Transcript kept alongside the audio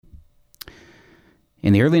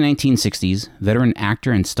In the early 1960s, veteran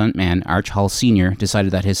actor and stuntman Arch Hall Sr.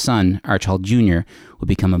 decided that his son, Arch Hall Jr., would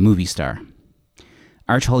become a movie star.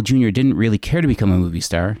 Arch Hall Jr. didn't really care to become a movie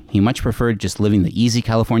star. He much preferred just living the easy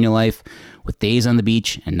California life with days on the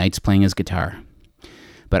beach and nights playing his guitar.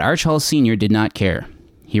 But Arch Hall Sr. did not care.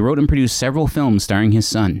 He wrote and produced several films starring his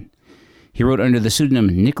son. He wrote under the pseudonym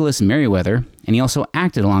Nicholas Merriweather, and he also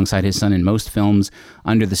acted alongside his son in most films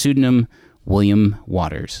under the pseudonym William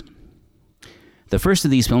Waters. The first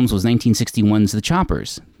of these films was 1961's The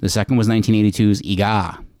Choppers. The second was 1982's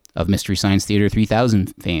Eegah, of Mystery Science Theater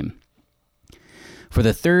 3000 fame. For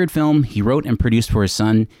the third film he wrote and produced for his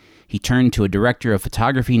son, he turned to a director of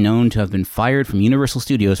photography known to have been fired from Universal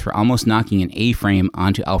Studios for almost knocking an A-frame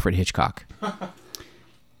onto Alfred Hitchcock.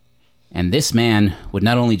 And this man would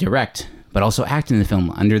not only direct, but also act in the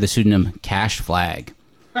film under the pseudonym Cash Flagg.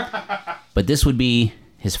 But this would be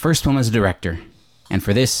his first film as a director. And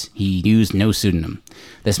for this, he used no pseudonym.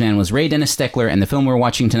 This man was Ray Dennis Steckler, and the film we're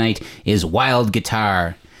watching tonight is Wild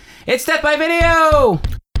Guitar. It's Death by Video!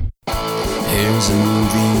 Here's a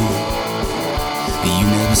movie that you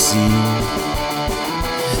never seen.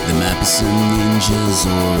 There might be some ninjas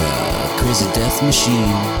or a crazy death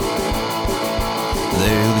machine.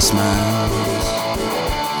 There'll be smiles,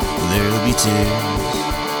 there'll be tears.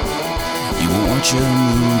 You won't watch a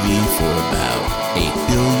movie for about 8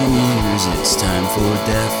 billion years. It's time for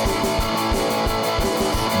Death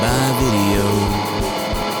by Video.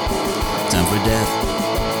 Time for Death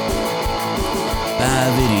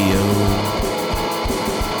by Video.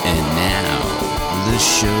 And now the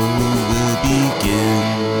show will begin.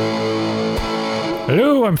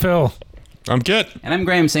 Hello, I'm Phil. I'm Kit. And I'm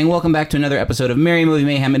Graham saying welcome back to another episode of Merry Movie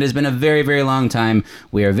Mayhem. It has been a very, very long time.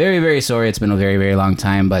 We are very, very sorry it's been a very, very long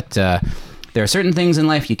time, but there are certain things in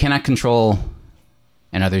life you cannot control,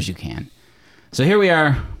 and others you can. So here we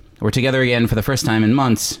are. We're together again for the first time in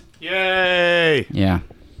months. Yay! Yeah.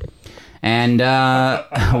 And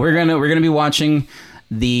we're gonna be watching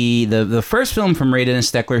the first film from Ray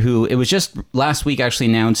Dennis Steckler, who it was just last week actually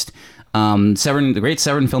announced. The Great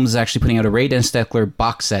Severn Films is actually putting out a Ray Dennis Steckler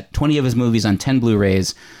box set, 20 of his movies on 10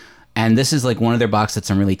 Blu-rays, and this is like one of their box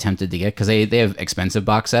sets I'm really tempted to get because they have expensive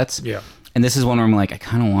box sets. Yeah. And this is one where I'm like, I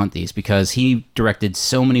kind of want these because he directed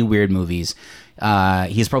so many weird movies.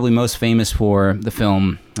 He's probably most famous for the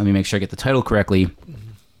film, let me make sure I get the title correctly,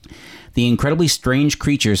 The Incredibly Strange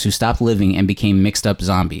Creatures Who Stopped Living and Became Mixed Up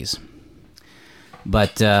Zombies.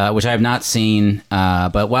 But which I have not seen,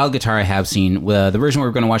 but Wild Guitar I have seen. The version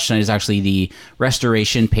we're going to watch tonight is actually the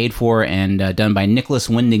restoration paid for and done by Nicholas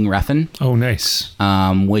Winding Refn. Oh, nice.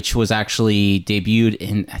 Which was actually debuted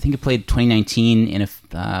in, I think it played 2019 in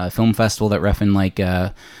a film festival that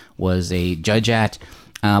Refn was a judge at.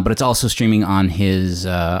 But it's also streaming on his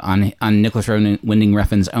on Nicholas Winding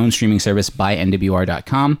Refn's own streaming service by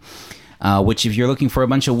NWR.com, which if you're looking for a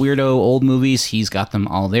bunch of weirdo old movies, he's got them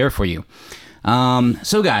all there for you.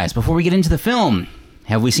 So guys, before we get into the film,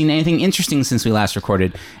 have we seen anything interesting since we last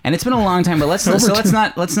recorded? And it's been a long time, but let's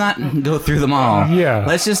not go through them all. Yeah.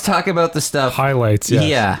 Let's just talk about the stuff. Highlights, yes.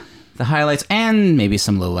 Yeah. The highlights and maybe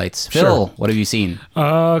some lowlights. Phil, what have you seen?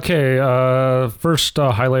 Okay, first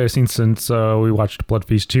highlight I've seen since we watched Blood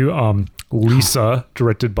Feast 2, Lisa,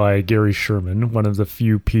 directed by Gary Sherman, one of the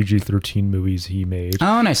few PG-13 movies he made.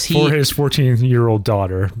 Oh, nice. For his 14-year-old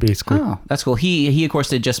daughter, basically. Oh, that's cool. He of course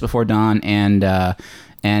did Just Before Dawn and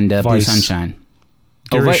Blue Sunshine.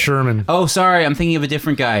 Gary Sherman. Oh, sorry, I'm thinking of a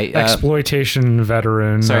different guy. Exploitation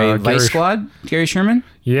veteran. Sorry, Vice Squad? Gary Sherman?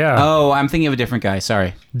 Yeah. Oh, I'm thinking of a different guy.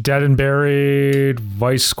 Sorry. Dead and Buried,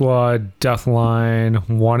 Vice Squad, Deathline,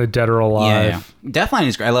 Wanted Dead or Alive. Yeah. Deathline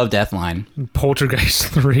is great. I love Deathline. Poltergeist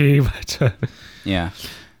 3. But, yeah.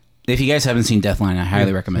 If you guys haven't seen Deathline, I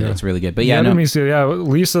highly recommend it. It's really good. But yeah,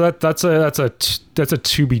 Lisa, that's a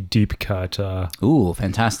to be deep cut. Ooh,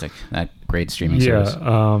 fantastic! That great streaming service.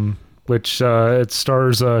 Which it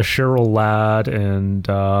stars Cheryl Ladd and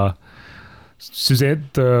Suzanne,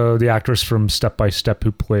 the actress from Step by Step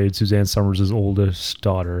who played Suzanne Summers' oldest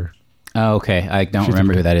daughter. Oh, okay. I don't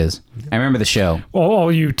remember who that is. I remember the show.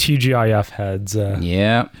 All you TGIF heads.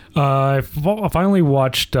 Yeah. I finally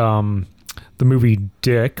watched the movie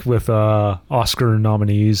Dick with Oscar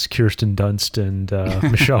nominees Kirsten Dunst and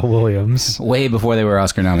Michelle Williams. Way before they were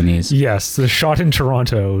Oscar nominees. Yes, the shot in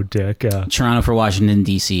Toronto, Dick. Toronto for Washington,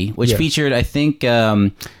 D.C., which featured, I think,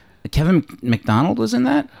 Kevin McDonald was in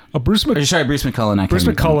that? Bruce McCullough. Bruce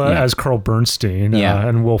McCullough as Carl Bernstein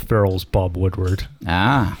and Will Ferrell's Bob Woodward.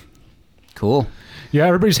 Ah, cool. Yeah,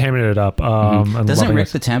 everybody's hamming it up. Doesn't Rick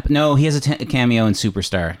the Temp? No, he has a cameo in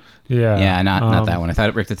Superstar. Yeah. Yeah, not that one. I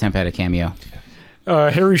thought Rick the Temp had a cameo.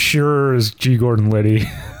 Harry Shearer is G. Gordon Liddy.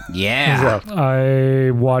 Yeah.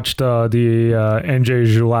 I watched the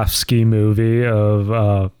Andrzej Zulawski movie of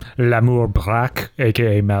L'amour braque,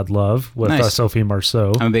 aka Mad Love, with Nice. Sophie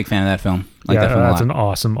Marceau. I'm a big fan of that film. Like that film a that's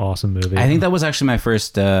lot. an awesome movie. I think that was actually my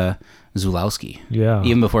first Zulawski. Yeah.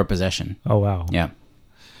 Even before Possession. Oh wow. Yeah.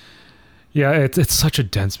 Yeah, it's such a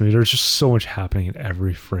dense movie. There's just so much happening in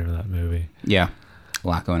every frame of that movie. Yeah. A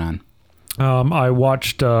lot going on. I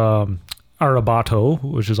watched Arabato,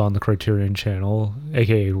 which is on the Criterion Channel,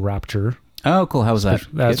 aka Rapture. Oh, cool. How was that?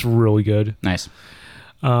 That's Good? really good. Nice.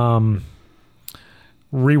 Rewatched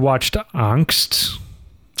Angst.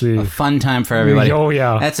 A fun time for everybody. Oh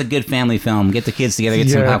yeah. That's a good family film. Get the kids together, get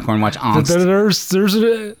some Yeah. popcorn, watch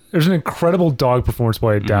Angst. There's an incredible dog performance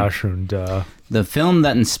by Mm-hmm. Dashund. The film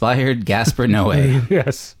that inspired Gaspar Noé.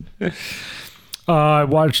 Yes. I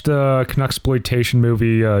watched a Canucksploitation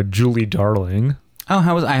movie, Julie Darling. Oh,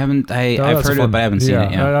 how was I haven't I've That's a heard of fun- it, but I haven't seen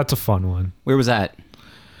it. Yeah. That's a fun one. Where was that?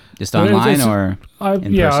 Just It's- online it's- or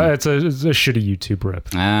in person? it's a shitty YouTube rip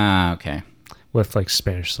Ah, okay. with like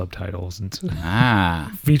Spanish subtitles and Ah.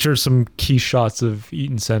 features some key shots of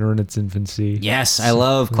Eaton Center in its infancy. Yes, I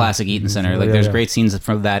love classic Eaton Center. Like Yeah, there's yeah. great scenes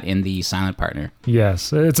from that in The Silent Partner.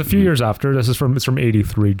 Yes, it's a few years after. It's from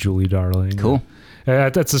 '83. Julie Darling. Cool.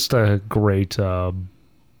 That's just a great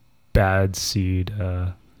bad seed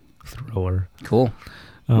thriller. Cool.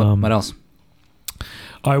 What else?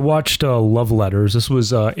 I watched Love Letters. This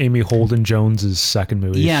was Amy Holden Jones's second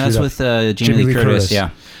movie. Yeah, that's She- with Jamie Lee Curtis.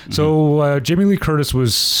 Yeah. So Jamie Lee Curtis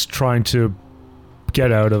was trying to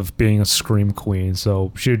get out of being a scream queen.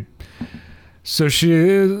 This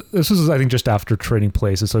was I think just after Trading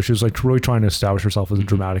Places. So she was like really trying to establish herself as a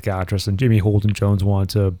dramatic actress. And Jamie Holden Jones wanted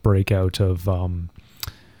to break out of.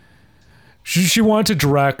 She wanted to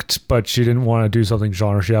direct, but she didn't want to do something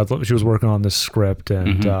genre. She was working on this script,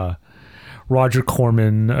 and Roger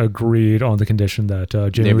Corman agreed on the condition that Jamie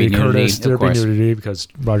There'd be Lee Curtis nudity, of there'd be course. nudity because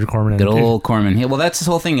Roger Corman Good old Corman. Yeah, well, that's his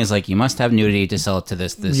whole thing is like you must have nudity to sell it to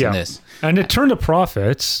this, and this. And it turned a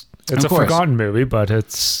profit. It's Of a course. forgotten movie, but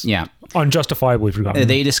it's Yeah. unjustifiably forgotten.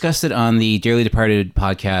 They discussed it on the Dearly Departed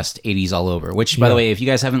podcast, 80s All Over, which, by the way, if you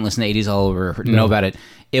guys haven't listened to 80s All Over, know about it,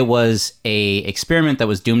 it was a experiment that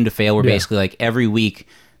was doomed to fail where basically like every week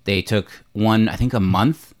they took one, I think a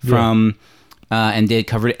month from, and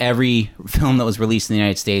covered every film that was released in the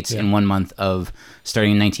United States in 1 month of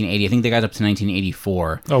starting in 1980. I think they got up to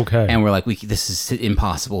 1984. Okay. And we're like, this is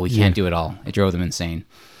impossible. We can't do it all. It drove them insane.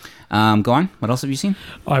 Go on. What else have you seen?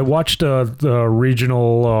 I watched the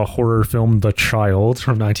regional horror film The Child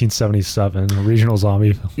from 1977, a regional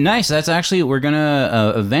zombie film. Nice. That's actually, we're going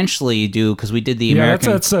to eventually do, because we did the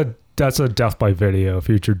American... that's a Death by Video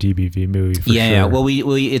future DBV movie for Yeah, sure. yeah. Well,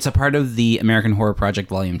 we it's a part of the American Horror Project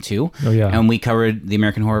Volume 2. Oh, yeah. And we covered the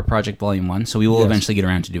American Horror Project Volume 1, so we will eventually get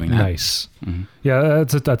around to doing that. Nice. Yeah,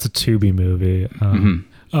 that's a Tubi movie.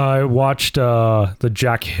 I watched the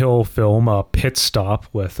Jack Hill film Pit Stop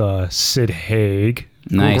with Sid Haig.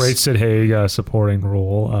 Nice. Great Sid Haig supporting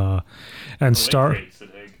role. And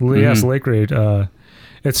yes, late great.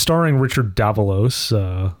 It's starring Richard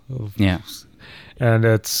Davalos. Yeah. And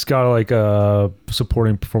it's got like a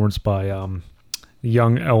supporting performance by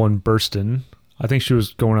young Ellen Burstyn. I think she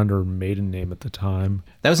was going under her maiden name at the time.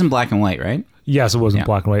 That was in black and white, right? Yes, it was in Yeah.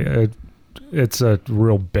 black and white. It's a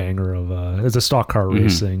real banger of it's a stock car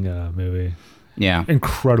racing movie. Yeah.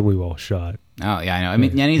 Incredibly well shot. Oh, yeah, I know. I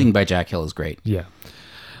mean, anything by Jack Hill is great. Yeah.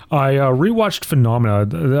 I rewatched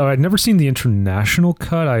Phenomena. I'd never seen the international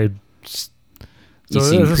cut. You've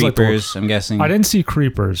seen Creepers, I'm guessing. I didn't see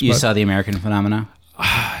Creepers. You but saw the American Phenomena?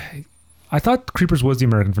 I thought Creepers was the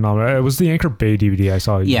American Phenomena. It was the Anchor Bay DVD I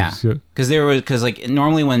saw. Yeah, because like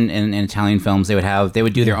normally when in Italian films they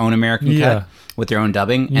would do their own American cut with their own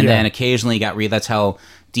dubbing, and then occasionally that's how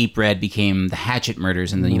Deep Red became the Hatchet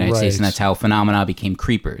Murders in the United States, and that's how Phenomena became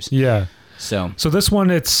Creepers. Yeah. So this one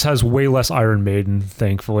has way less Iron Maiden.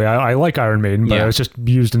 Thankfully, I like Iron Maiden, but it was just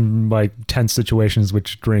used in like tense situations,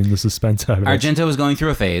 which drained the suspense out of it. Argento was going through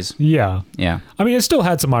a phase. Yeah. I mean, it still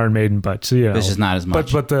had some Iron Maiden, but This is not as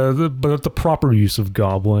much. But the proper use of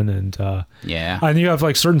Goblin and and you have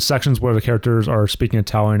like certain sections where the characters are speaking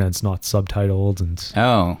Italian and it's not subtitled and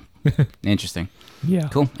oh, interesting. Yeah.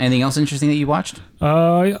 Cool. Anything else interesting that you watched?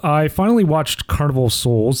 I finally watched Carnival of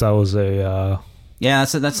Souls. That was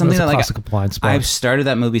that's something that like classic appliance spot. I've started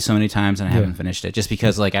that movie so many times and I haven't finished it just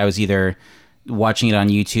because like I was either watching it on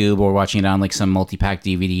YouTube or watching it on like some multi-pack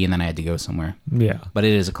DVD and then I had to go somewhere. Yeah. But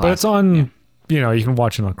it is a classic. But it's on, you can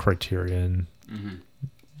watch it on Criterion.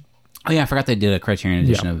 Oh yeah, I forgot they did a Criterion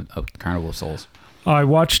edition of Carnival of Souls. I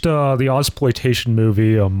watched the Ozploitation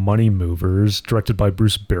movie Money Movers, directed by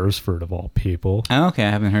Bruce Beresford, of all people. Oh, okay,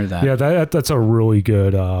 I haven't heard of that. Yeah, that's a really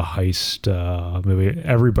good heist movie.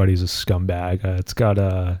 Everybody's a scumbag. It's got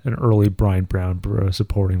an early Brian Brown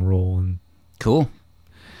supporting role. And Cool.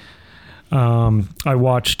 I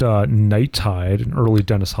watched Night Tide, an early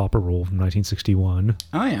Dennis Hopper role from 1961,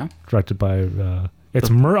 Oh, yeah. directed by...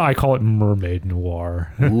 I call it Mermaid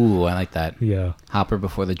Noir. Ooh, I like that. Yeah. Hopper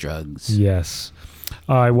before the drugs. Yes.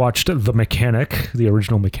 I watched The Mechanic, the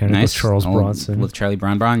original Mechanic Nice. with Charles Oh, Bronson. With Charlie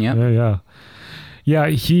Brown, yep. Yeah,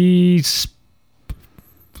 he's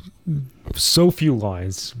so few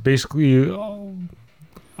lines. Basically,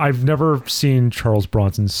 I've never seen Charles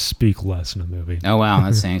Bronson speak less in a movie. Oh, wow,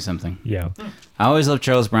 that's saying something. Yeah. I always loved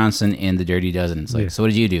Charles Bronson in The Dirty Dozen. It's like, Yeah. so what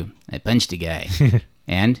did you do? I punched a guy.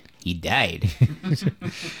 And he died.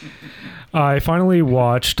 I finally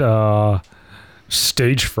watched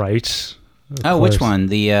Stage Fright. Oh, which one?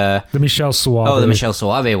 The Michel Suave. the Michel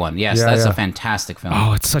Suave one. Yes, Yeah, that's yeah. a fantastic film.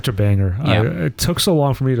 Oh, it's such a banger. Yeah. It took so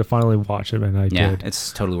long for me to finally watch it, and I yeah, did.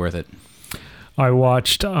 it's totally worth it. I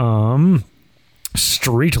watched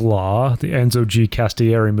Street Law, the Enzo G.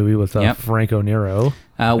 Castiglione movie with Yep. Franco Nero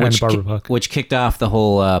and Barbara Buck. Which kicked off the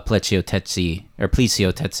whole Plezio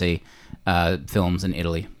Tezzi films in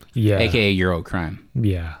Italy, Yeah. aka Eurocrime.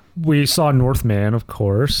 Yeah. We saw Northman, of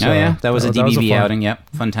course. Oh yeah, that was a DBB fun- outing. Yep,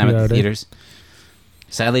 fun time at the outing. theaters.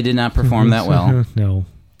 Sadly, did not perform that well. No.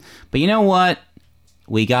 But you know what?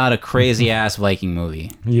 We got a crazy ass Viking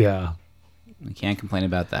movie. Yeah. We can't complain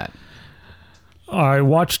about that. I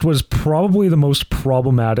watched was probably the most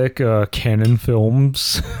problematic canon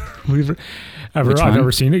films I've Which one?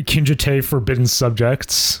 ever seen. It Kinjite Forbidden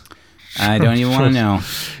Subjects. I don't even want to know.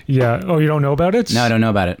 Yeah. Oh, you don't know about it? No, I don't know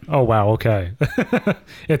about it. Oh, wow. Okay.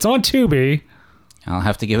 It's on Tubi. I'll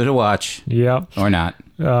have to give it a watch Yeah. or not.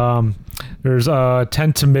 There's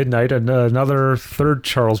 10 to Midnight, another third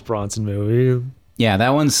Charles Bronson movie. Yeah, that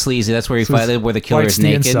one's sleazy. That's where he finally where the killer Fights is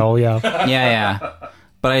the naked. incel, yeah. Yeah.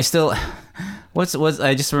 But I still, what's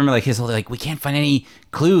I just remember like his whole like we can't find any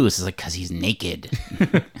clues. It's like because he's naked,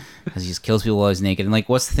 because he just kills people while he's naked. And like,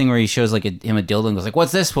 what's the thing where he shows like him a dildo and goes like,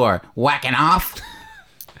 "What's this for? Whacking off?"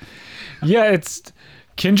 Yeah, it's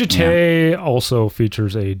Kinjite also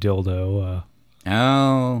features a dildo.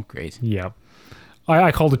 Oh, great. Yeah.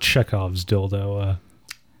 I called it Chekhov's dildo.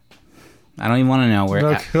 I don't even want to know where.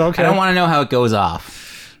 Okay. I don't want to know how it goes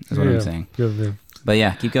off. Is what I'm saying. Good. But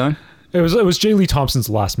yeah, keep going. It was J. Lee Thompson's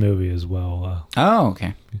last movie as well. Oh,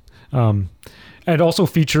 okay. And also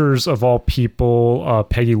features, of all people,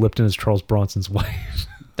 Peggy Lipton as Charles Bronson's wife.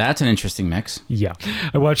 That's an interesting mix. Yeah.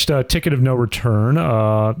 I watched Ticket of No Return,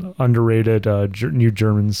 underrated new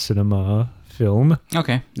German cinema film.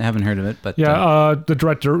 Okay, I haven't heard of it, but Yeah, the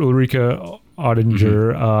director Ulrike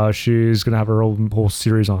Ottinger, she's going to have her whole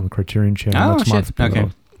series on the Criterion Channel oh next shit. month. Okay,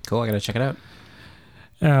 cool. I gotta check it out.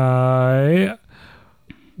 I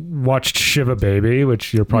watched Shiva Baby,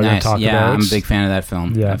 which you're probably going Nice. to talk Yeah, about. I'm a big fan of that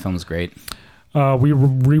film. Yeah. That film's great. We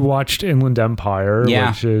rewatched Inland Empire, Yeah.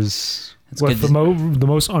 which is It's with good the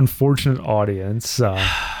most unfortunate audience.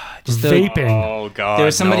 Just the- Vaping. Oh God! There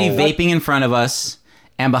was somebody no. vaping in front of us,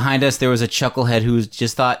 and behind us there was a chucklehead who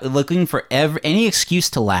just looking for any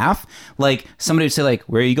excuse to laugh. Like somebody would say, like,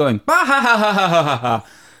 "Where are you going?" Bah, ha, ha, ha, ha, ha, ha, ha.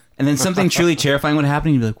 And then something truly terrifying would happen.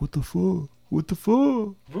 And you'd be like, "What the fuck? What the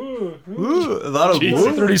fuck?" A lot of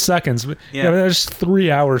 30 seconds. Yeah, there's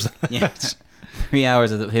 3 hours. yeah. 3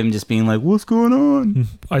 hours of him just being like, "What's going on?"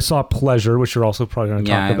 I saw Pleasure, which you're also probably going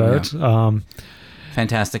to Yeah, talk about.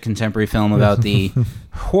 Fantastic contemporary film about the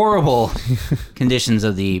horrible conditions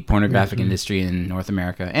of the pornographic industry in North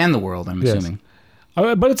America and the world. I'm Yes. assuming.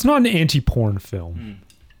 But it's not an anti-porn film.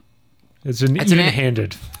 It's an It's an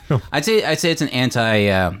even-handed film. I'd say it's an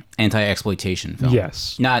anti-exploitation film.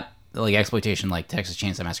 Yes. Not like exploitation like Texas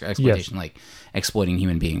Chainsaw Massacre. Exploitation like exploiting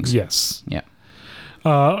human beings. Yes. Yeah.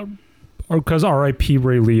 Because R.I.P.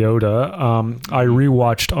 Ray Liotta, I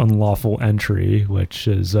rewatched Unlawful Entry, which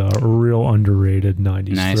is a real underrated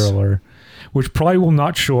 90s Nice. thriller, which probably will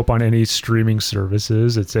not show up on any streaming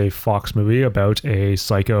services. It's a Fox movie about a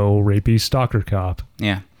psycho, rapey stalker cop.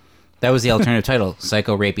 Yeah. That was the alternative title,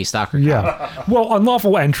 Psycho Rapey Stalker. Yeah. Well,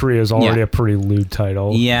 Unlawful Entry is already Yeah. a pretty lewd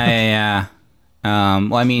title. Yeah.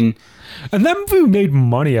 Well, I mean, And that movie made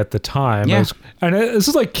money at the time. Yeah. This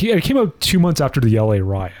is like, it came out 2 months after the LA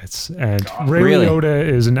riots. And Ray Really? Liotta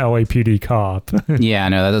is an LAPD cop. yeah,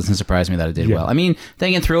 no, that doesn't surprise me that it did Yeah. well. I mean, then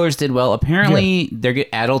again, thrillers did well. Apparently,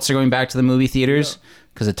 adults are going back to the movie theaters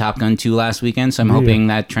because of Top Gun 2 last weekend, so I'm hoping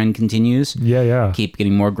that trend continues. Yeah. Keep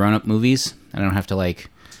getting more grown-up movies. I don't have to, like,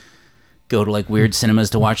 go to, like, weird cinemas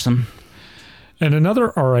to watch them. And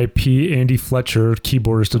another R.I.P. Andy Fletcher,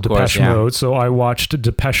 keyboardist of course, Depeche yeah. Mode. So I watched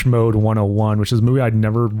Depeche Mode 101, which is a movie I'd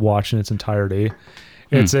never watched in its entirety.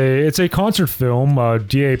 It's a concert film.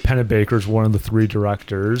 D.A. Pennebaker is one of the 3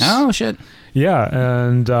 directors. Oh, shit. Yeah,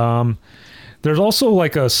 and there's also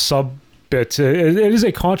like a sub bit. It is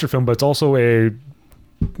a concert film, but it's also a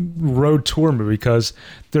road tour movie because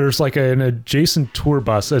there's like an adjacent tour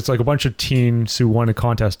bus. It's like a bunch of teens who won a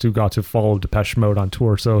contest who got to follow Depeche Mode on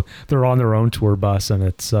tour. So they're on their own tour bus, and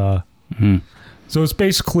it's so it's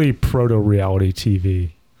basically proto reality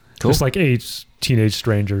TV. Cool. Just like 8 teenage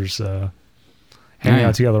strangers hanging Yeah.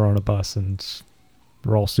 out together on a bus, and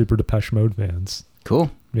we're all super Depeche Mode fans.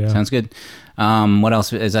 Cool. Yeah. Sounds good. What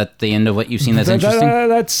else? Is that the end of what you've seen that's interesting?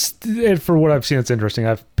 That's it for what I've seen. It's interesting.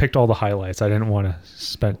 I've picked all the highlights. I didn't want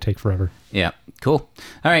to take forever. Yeah. Cool.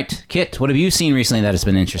 All right, Kit, what have you seen recently that has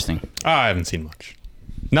been interesting? I haven't seen much.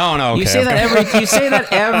 No. Okay. You say that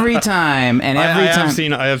every time, and every I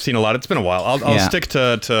time. I have seen a lot. It's been a while. I'll Yeah. stick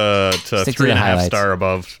to Stick to 3.5 the highlights. star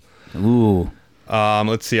above. Ooh.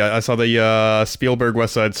 Let's see. I saw the Spielberg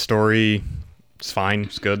West Side Story. It's fine.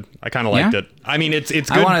 It's good. I kind of liked Yeah? it. I mean, it's good.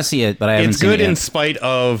 I want to see it, but I haven't It's seen good it yet. in spite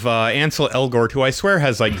of Ansel Elgort, who I swear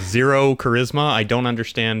has like 0 charisma. I don't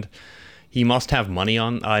understand. He must have money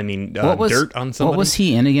on. Dirt on somebody. What was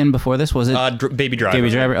he in again before this? Was it Baby Driver. Baby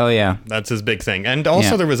Driver? Oh, yeah. That's his big thing. And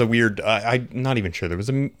also Yeah. there was a weird. I'm not even sure. There was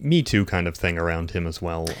a Me Too kind of thing around him as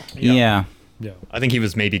well. Yeah. Yeah. I think he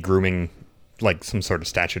was maybe grooming like some sort of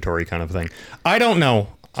statutory kind of thing. I don't know.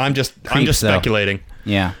 I'm just Creeps, though. speculating.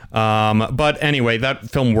 Yeah. But anyway, that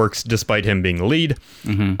film works despite him being the lead.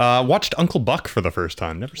 Mm-hmm. Watched Uncle Buck for the first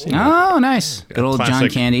time. Never seen it. Oh, nice. Good old John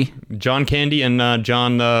Classic. Candy. John Candy and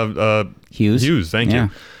John Hughes. Thank Yeah.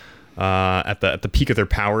 you. At the peak of their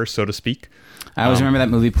power, so to speak. I always remember that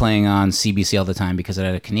movie playing on CBC all the time because it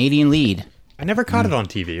had a Canadian lead I never caught it on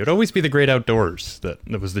TV. It would always be The Great Outdoors. That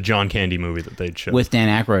was the John Candy movie that they'd show. with Dan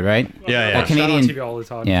Aykroyd, right? Yeah. A Canadian. TV all the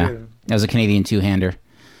time. Yeah. too. That was a Canadian two-hander.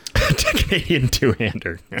 Canadian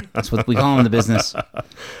two-hander. That's what we call him in the business.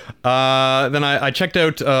 Then I checked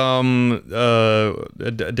out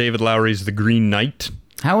David Lowery's The Green Knight.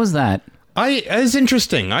 How was that? It's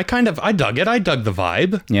interesting. I dug it. I dug the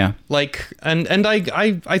vibe. Yeah. Like, and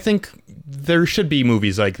I think there should be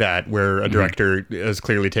movies like that where a director has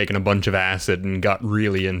clearly taken a bunch of acid and got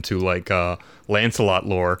really into like Lancelot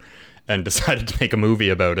lore and decided to make a movie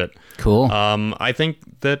about it. Cool. I think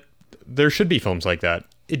that there should be films like that.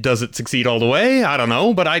 Does it succeed all the way? I don't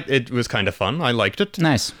know, but it was kind of fun. I liked it.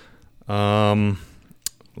 Nice.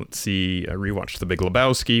 Let's see. I rewatched The Big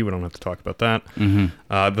Lebowski. We don't have to talk about that.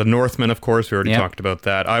 The Northman, of course. We already Yep. talked about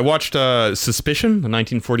that. I watched Suspicion, the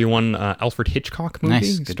 1941 Alfred Hitchcock movie.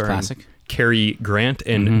 Nice. Good starring classic. Cary Grant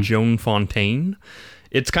and Joan Fontaine.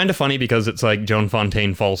 It's kind of funny because it's like Joan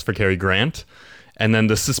Fontaine falls for Cary Grant. And then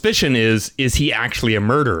the suspicion is he actually a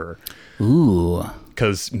murderer? Ooh.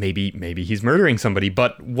 Because maybe he's murdering somebody.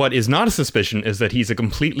 But what is not a suspicion is that he's a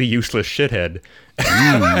completely useless shithead.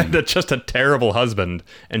 That's just a terrible husband.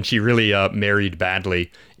 And she really married badly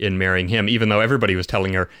in marrying him, even though everybody was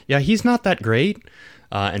telling her, yeah, he's not that great.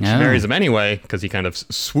 And she Oh. marries him anyway because he kind of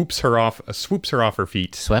swoops her off her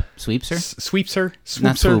feet. Sweeps her? Sweeps her?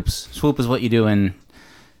 Not Swoops her? swoops. Swoop is what you do in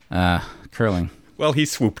curling. Well, he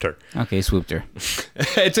swooped her. Okay, swooped her.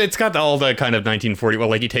 It's got all the kind of 1940. Well,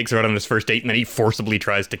 like he takes her out on his first date and then he forcibly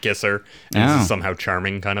tries to kiss her. And this Oh. is somehow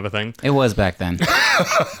charming kind of a thing. It was back then.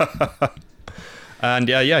 And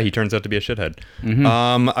yeah, he turns out to be a shithead.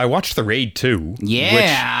 I watched The Raid 2.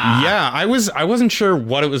 Yeah. Which, I wasn't sure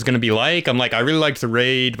what it was going to be like. I'm like, I really liked The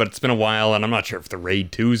Raid, but it's been a while, and I'm not sure if The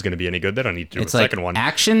Raid 2 is going to be any good. They don't need to do It's a like second one.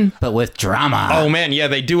 action, but with drama. Oh man, yeah,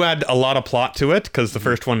 they do add a lot of plot to it because the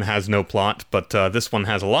first one has no plot, but this one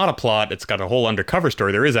has a lot of plot. It's got a whole undercover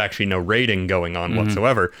story. There is actually no raiding going on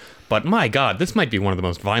whatsoever. But my God, this might be one of the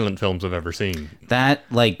most violent films I've ever seen. That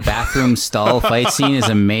like bathroom stall fight scene is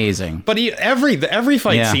amazing. But every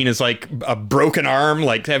fight Yeah. scene is like a broken arm,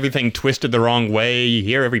 like everything twisted the wrong way. You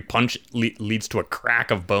hear every punch leads to a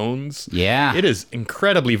crack of bones. Yeah. It is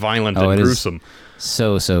incredibly violent Oh, and it is gruesome.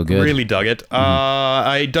 So good. Really dug it.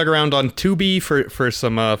 I dug around on Tubi for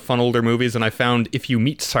some fun older movies, and I found If You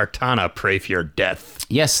Meet Sartana, Pray for Your Death.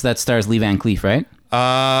 Yes, that stars Lee Van Cleef, right?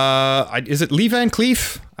 Is it Lee Van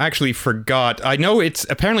Cleef? I actually forgot. I know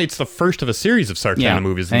apparently it's the first of a series of Sartana Yeah.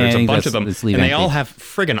 movies, and I there's a think bunch of that's- them, it's Lee and Van they all Cleef. have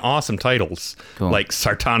friggin' awesome titles. Cool. Like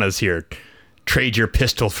Sartana's here. Trade your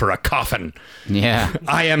pistol for a coffin. Yeah.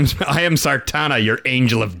 I am Sartana, your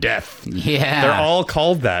angel of death. Yeah. They're all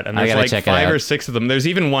called that, and I there's gotta like check it 5 out. or 6 of them. There's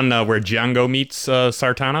even one where Django meets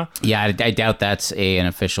Sartana. Yeah, I doubt that's an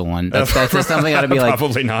official one. That's something got to be like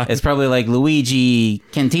Probably not. It's probably like Luigi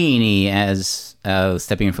Cantini as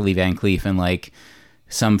stepping in for Lee Van Cleef and like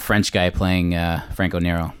some French guy playing Franco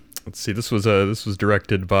Nero. Let's see. This was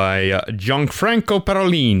directed by Gianfranco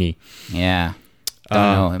Parolini. Yeah,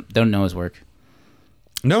 don't know his work.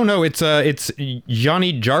 No, it's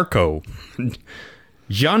Gianni Jarco.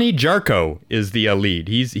 Gianni Jarco is the lead.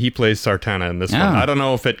 He plays Sartana in this one. I don't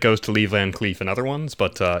know if it goes to Lee Van Cleef in other ones,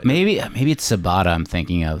 but Maybe it's Sabata I'm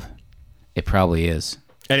thinking of. It probably is.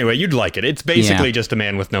 anyway, you'd like it. It's basically just a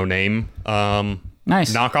man with no name.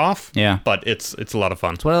 Nice. Knockoff. Yeah. But it's a lot of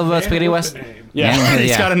fun. What I love about spaghetti west? Yeah,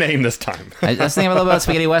 he's got a name this time. That's the thing I love about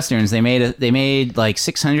spaghetti westerns. They made like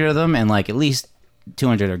 600 of them, and like at least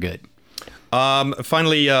 200 are good.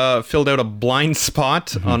 Finally filled out a blind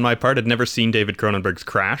spot on my part. I'd never seen David Cronenberg's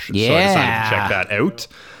Crash, so I decided to check that out.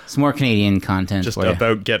 Some more Canadian content. Just for you.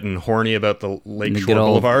 about getting horny about the Lakeshore good old-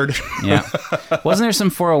 Boulevard. Yeah. Wasn't there some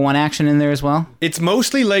 401 action in there as well? It's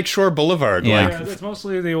mostly Lakeshore Boulevard. Yeah. Like, It's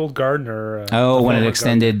mostly the old Gardner. When it former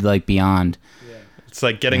extended like beyond. it's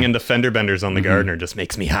like getting into fender benders on the Gardner just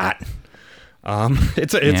makes me hot.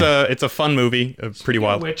 It's a fun movie, pretty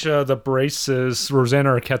wild. Which the braces, Rosanna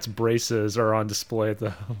Arquette's braces, are on display at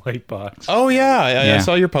the light box. Oh yeah, I Yeah.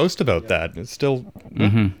 saw your post about that. It's still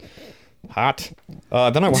hot.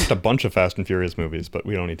 Then I watched a bunch of Fast and Furious movies, but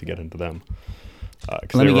we don't need to get into them. 'Cause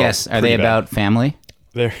Let they me were all guess. Are they pretty bad. about family?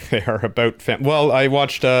 They are about. Well, I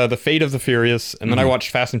watched The Fate of the Furious, and then I watched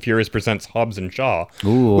Fast and Furious Presents Hobbs and Shaw,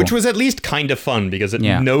 Ooh. which was at least kind of fun because it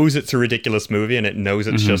Yeah. knows it's a ridiculous movie and it knows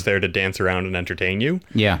it's just there to dance around and entertain you.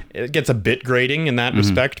 Yeah. It gets a bit grating in that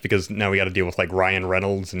respect because now we got to deal with like Ryan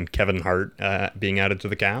Reynolds and Kevin Hart being added to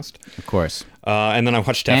the cast. Of course. And then I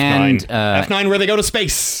watched And, F9. F9 where they go to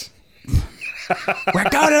space. We're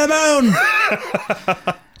going to the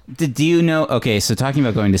moon! Do you know... Okay, so talking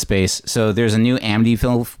about going to space. So there's a new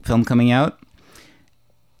Amityville film coming out.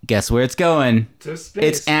 Guess where it's going? To space.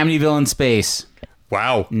 It's Amityville in space.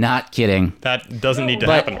 Wow. Not kidding. That doesn't need to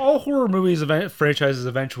But- happen. All horror movies franchises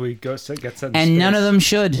eventually get sent into And none of space. them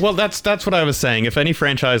should. Well, that's what I was saying. If any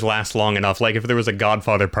franchise lasts long enough, like if there was a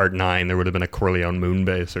Godfather Part 9, there would have been a Corleone moon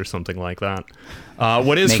base or something like that.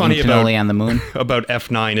 What is Making funny cannoli on the moon. about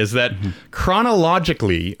F9 is that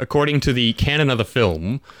chronologically, according to the canon of the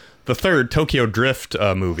film, the third Tokyo Drift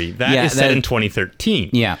movie, that is set in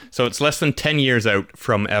 2013. Yeah. So it's less than 10 years out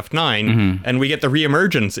from F9, and we get the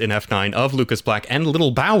reemergence in F9 of Lucas Black and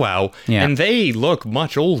Little Bow Wow, Yeah. and they look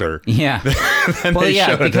much older. Yeah. than Well, they yeah,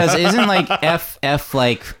 should. because isn't like F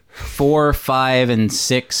like 4, 5, and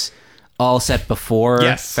 6 all set before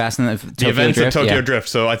Yes. Fast and The Tokyo events Drift? of Tokyo Yeah. Drift.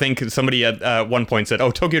 So I think somebody at one point said,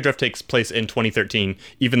 "Oh, Tokyo Drift takes place in 2013,"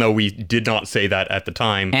 even though we did not say that at the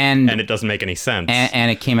time, And- it doesn't make any sense.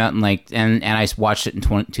 And it came out in like and I watched it in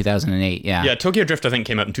 2008. Yeah. yeah, Tokyo Drift I think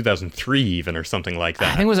came out in 2003 even or something like that.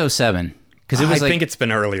 I think it was 07 because it was I like think it's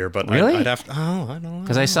been earlier, but Really? I'd have to. Oh, I don't know.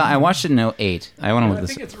 because I watched it in 08. I want to look I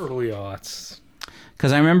this think it's early aughts.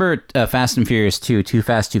 because I remember Fast and Furious 2, Too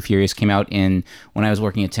Fast, Too Furious came out in when I was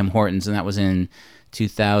working at Tim Hortons, and that was in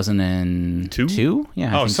 2002.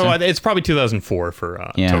 Yeah. I Oh, think so it's probably 2004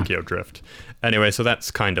 for Yeah. Tokyo Drift. Anyway, so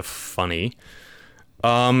that's kind of funny.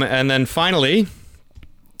 And then finally,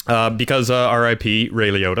 because R.I.P. Ray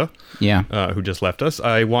Liotta, yeah. who just left us,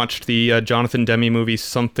 I watched the Jonathan Demme movie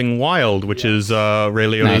Something Wild, which is Ray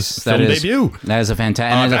Liotta's Nice. film debut. That is a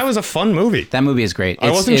fantastic. That was a fun movie. that movie is great.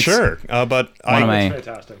 I wasn't sure, but one of my- It's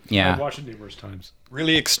fantastic. Yeah. I've watched it numerous times.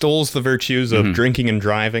 really extols the virtues of drinking and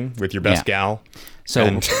driving with your best Yeah. gal. So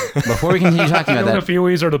And- before we continue talking about The that,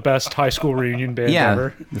 Feelies are the best high school reunion band yeah,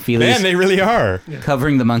 ever. the Feelies Man, they really are.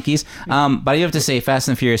 covering the monkeys. But you have to say, Fast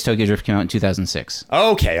and Furious Tokyo Drift came out in 2006.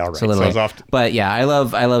 Okay, all right. It's a little So I was late. off. But yeah, I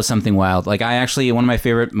love Something Wild. Like I actually, one of my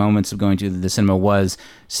favorite moments of going to the cinema was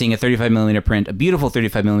seeing a 35mm print, a beautiful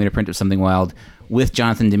 35mm print of Something Wild with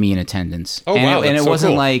Jonathan Demme in attendance. Oh, and wow, it, and that's it so wasn't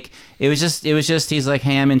cool. like it was just he's like,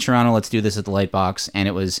 hey, I'm in Toronto, let's do this at the Lightbox, and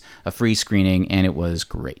it was a free screening, and it was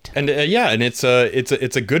great. And and it's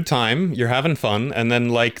a good time. You're having fun, and then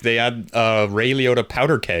like they add Ray Liotta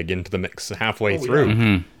powder keg into the mix halfway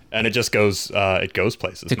through, and it just goes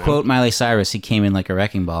places. To man. quote Miley Cyrus, he came in like a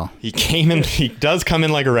wrecking ball. He does come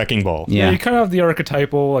in like a wrecking ball. Yeah. You kind of have the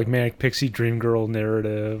archetypal like manic pixie dream girl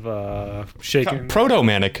narrative, shaking Proto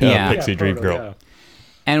manic Yeah. pixie dream girl.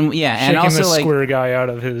 And yeah, and shaking also the like square guy out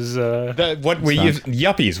of his. What we used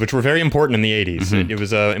yuppies, which were very important in the 80s. Mm-hmm. It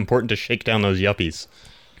was important to shake down those yuppies.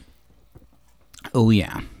 oh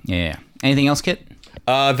yeah. Anything else, Kit?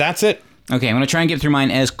 That's it. Okay, I'm going to try and get through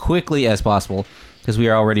mine as quickly as possible because we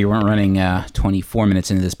are already running 24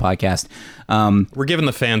 minutes into this podcast. We're giving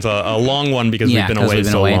the fans a long one because Yeah, we've been 'cause away we've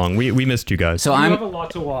been so away. long. We missed you guys. So You I'm have a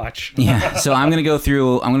lot to watch. yeah. So I'm gonna go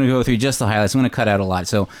through just the highlights. I'm gonna cut out a lot.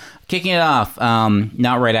 So kicking it off,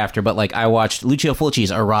 not right after, but like I watched Lucio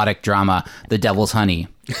Fulci's erotic drama, The Devil's Honey,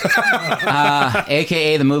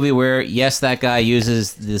 aka the movie where yes, that guy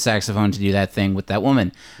uses the saxophone to do that thing with that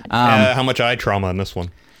woman. How much eye trauma in this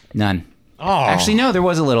one? None. Oh, Actually, no, there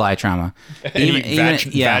was a little eye trauma.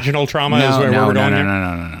 Vaginal trauma is where we're going here?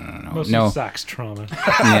 No. Mostly sex trauma.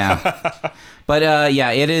 Yeah. But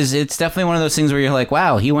it's definitely one of those things where you're like,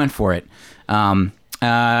 wow, he went for it. And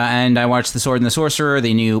I watched The Sword and the Sorcerer,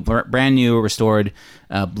 the brand new restored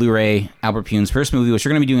Blu-ray, Albert Pune's first movie, which we're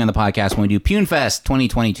going to be doing on the podcast when we do Pune Fest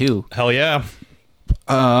 2022. Hell yeah.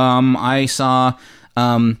 I saw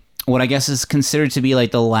what I guess is considered to be like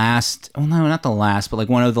the last, oh no, not the last, but like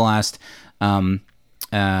one of the last, oh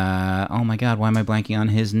my god, why am I blanking on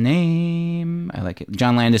his name? I like it.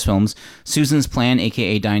 John Landis films, Susan's Plan,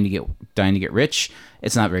 aka Dying to Get Rich.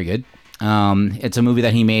 It's not very good. It's a movie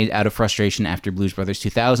that he made out of frustration after Blues Brothers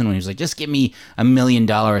 2000 when he was like, just give me $1 million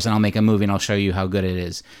and I'll make a movie and I'll show you how good it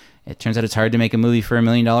is. It turns out it's hard to make a movie for $1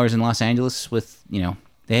 million in Los Angeles with,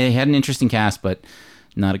 they had an interesting cast, but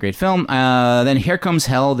not a great film. Then Here Comes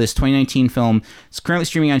Hell, this 2019 film. It's currently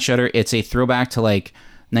streaming on Shudder. It's a throwback to like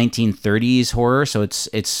 1930s horror, so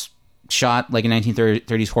it's shot like a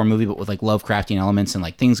 1930s horror movie, but with like Lovecraftian elements and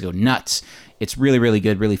like things go nuts. It's really, really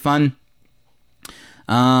good, really fun.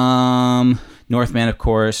 Northman, of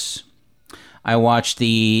course. I watched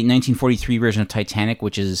the 1943 version of Titanic,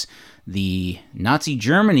 which is the Nazi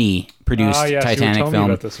Germany produced Titanic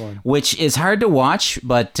film, which is hard to watch,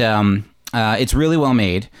 but it's really well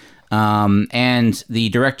made. And the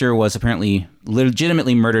director was apparently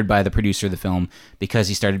legitimately murdered by the producer of the film because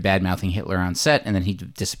he started bad-mouthing Hitler on set, and then he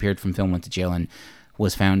disappeared from film, went to jail, and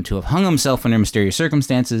was found to have hung himself under mysterious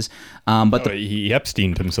circumstances. He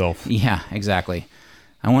Epsteined himself. Yeah, exactly.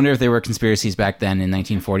 I wonder if there were conspiracies back then in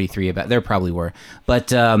 1943 about. There probably were, but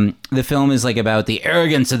the film is like about the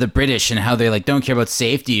arrogance of the British and how they like don't care about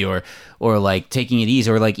safety or like taking it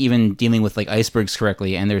easy or like even dealing with like icebergs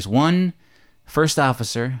correctly. And there's one first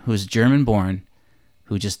officer who's German born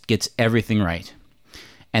who just gets everything right.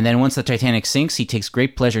 And then once the Titanic sinks, he takes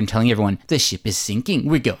great pleasure in telling everyone, the ship is sinking,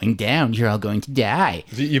 we're going down, you're all going to die.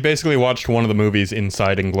 You basically watched one of the movies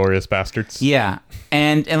inside Inglourious Bastards. Yeah.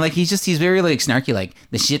 And like he's very like snarky, like,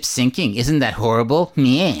 the ship's sinking, isn't that horrible?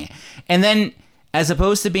 Yeah. And then as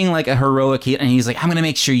opposed to being like a heroic, and he's like, I'm going to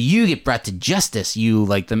make sure you get brought to justice, you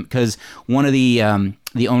like them, because one of the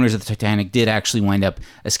owners of the Titanic did actually wind up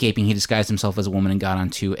escaping. He disguised himself as a woman and got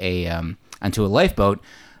onto a lifeboat.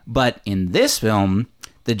 But in this film,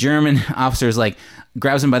 the German officer is like,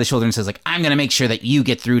 grabs him by the shoulder and says like, I'm going to make sure that you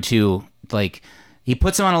get through to, like, he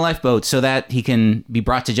puts him on a lifeboat so that he can be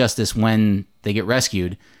brought to justice when they get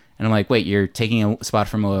rescued. And I'm like, wait, you're taking a spot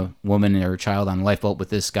from a woman or a child on a lifeboat with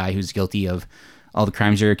this guy who's guilty of all the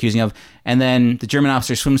crimes you're accusing of. And then the German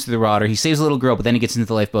officer swims through the water. He saves a little girl, but then he gets into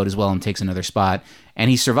the lifeboat as well and takes another spot.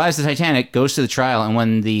 And he survives the Titanic, goes to the trial, and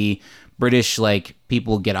when the British like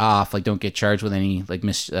people get off, like don't get charged with any like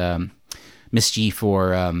mischief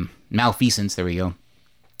or malfeasance, there we go,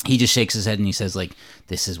 he just shakes his head and he says like,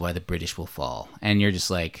 this is why the British will fall. And you're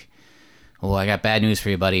just like, well, I got bad news for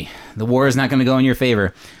you, buddy. The war is not going to go in your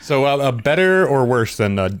favor. So better or worse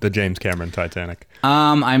than the James Cameron Titanic?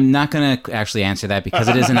 I'm not going to actually answer that because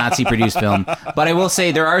it is a Nazi-produced film. But I will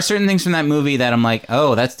say there are certain things from that movie that I'm like,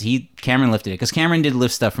 oh, Cameron lifted it. Because Cameron did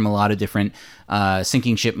lift stuff from a lot of different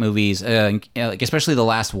sinking ship movies, like especially The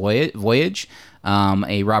Last Voyage,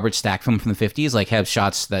 a Robert Stack film from the 50s, like have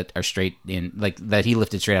shots that are straight in, like that he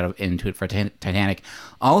lifted straight into it for Titanic.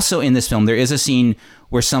 Also in this film, there is a scene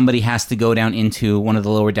where somebody has to go down into one of the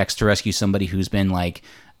lower decks to rescue somebody who's been like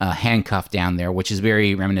handcuffed down there, which is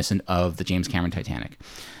very reminiscent of the James Cameron Titanic.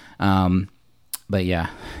 But yeah,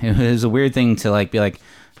 it was a weird thing to like be like,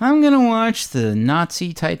 I'm going to watch the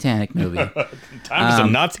Nazi Titanic movie. Time for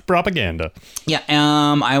some Nazi propaganda. Yeah,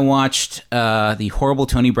 I watched the horrible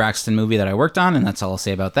Toni Braxton movie that I worked on, and that's all I'll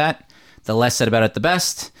say about that. The less said about it, the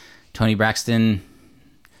best. Toni Braxton,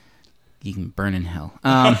 you can burn in hell.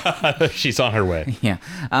 She's on her way. Yeah.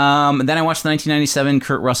 Then I watched the 1997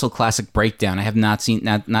 Kurt Russell classic Breakdown. I have not seen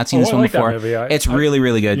this one like before. That movie. It's really,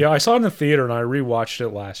 really good. Yeah, I saw it in the theater, and I rewatched it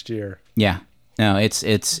last year. Yeah. No, it's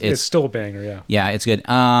still a banger, yeah. Yeah, it's good.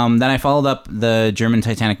 Then I followed up the German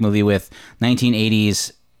Titanic movie with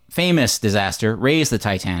 1980's famous disaster, Raise the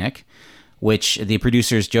Titanic, which the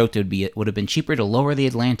producers joked it would have been cheaper to lower the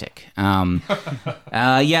Atlantic.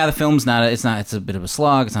 Yeah, the film's it's a bit of a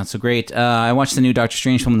slog. It's not so great. I watched the new Doctor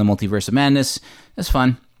Strange film, The Multiverse of Madness. It's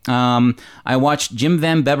fun. I watched Jim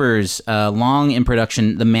Van Beber's long in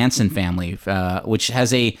production, The Manson Family, which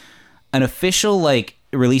has an official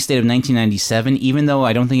release date of 1997, even though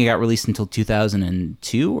I don't think it got released until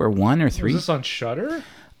 2002 or 1 or 3. Was this on Shudder?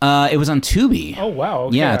 It was on Tubi. Oh wow!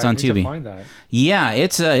 Okay, yeah, it's on I need to Tubi. find that. Yeah,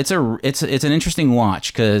 it's an interesting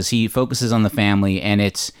watch because he focuses on the family, and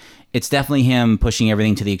it's definitely him pushing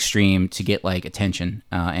everything to the extreme to get attention,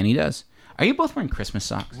 and he does. Are you both wearing Christmas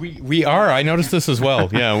socks? We are. I noticed this as well.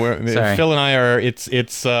 Yeah, Sorry. Phil and I are.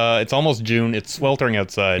 It's almost June. It's sweltering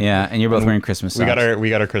outside. Yeah, and you're both wearing Christmas socks. We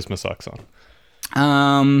got our Christmas socks on.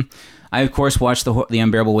 I of course watched the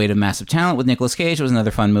Unbearable Weight of Massive Talent with Nicolas Cage. It was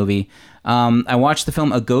another fun movie. I watched the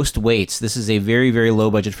film A Ghost Waits. This is a very, very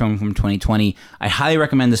low budget film from 2020. I highly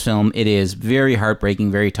recommend this film. It is very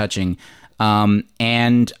heartbreaking, very touching,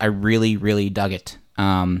 and I really, really dug it.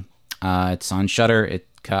 It's on Shudder.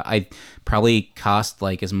 I probably cost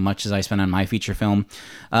as much as I spent on my feature film.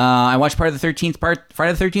 I watched Friday the 13th Part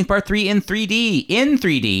 3 in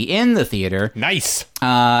 3D in the theater. Nice.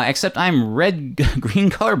 Except I'm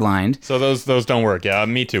red-green colorblind. So those don't work. Yeah,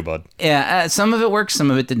 me too, bud. Yeah, some of it worked,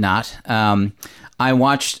 some of it did not. I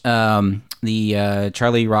watched the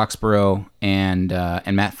Charlie Roxborough and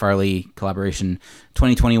Matt Farley collaboration,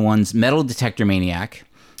 2021's Metal Detector Maniac,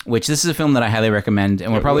 which this is a film that I highly recommend,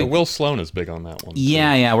 and we're probably Will Sloan is big on that one.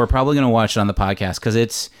 Yeah, we're probably gonna watch it on the podcast because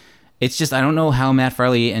it's just I don't know how Matt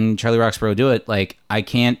Farley and Charlie Roxborough do it. I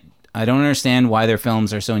don't understand why their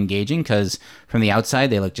films are so engaging because from the outside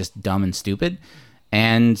they look just dumb and stupid,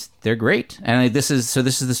 and they're great. And this is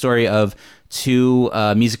the story of two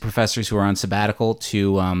music professors who are on sabbatical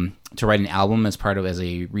to write an album as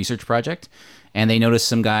a research project. And they notice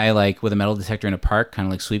some guy with a metal detector in a park,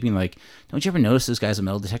 kind of sweeping. Don't you ever notice those guys with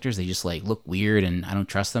metal detectors? They just look weird, and I don't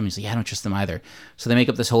trust them. He's like, yeah, I don't trust them either. So they make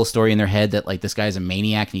up this whole story in their head that this guy's a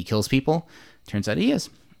maniac and he kills people. Turns out he is.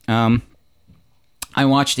 I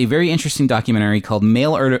watched a very interesting documentary called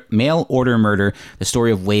Mail Order Murder: The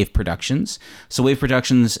Story of Wave Productions. So Wave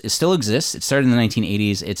Productions still exists. It started in the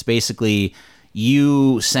 1980s. It's basically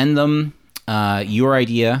you send them your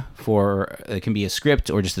idea for it can be a script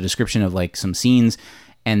or just a description of some scenes,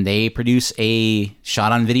 and they produce a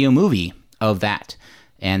shot on video movie of that,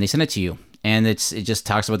 and they send it to you, and it just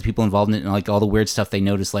talks about the people involved in it and all the weird stuff they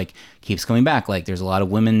notice keeps coming back. There's a lot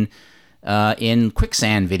of women in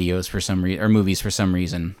quicksand videos for some reason or movies for some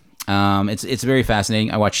reason. It's very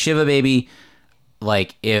fascinating. I watched Shiva Baby.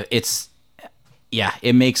 It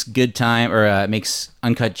makes Good Time or it makes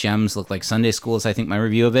Uncut Gems look like Sunday School is I think my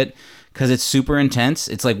review of it. Because it's super intense.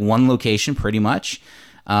 It's one location pretty much,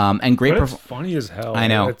 and great. But it's funny as hell. I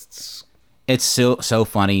know it's so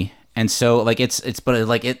funny, and so you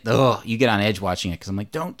get on edge watching it because I'm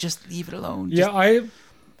don't just leave it alone. Yeah,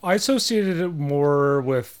 I associated it more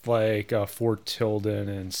with Fort Tilden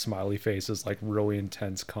and Smiley Faces, really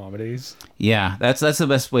intense comedies. Yeah, that's the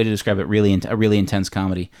best way to describe it. A really intense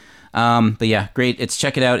comedy. But yeah, great.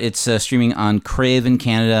 Check it out. It's streaming on Crave in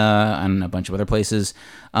Canada and a bunch of other places.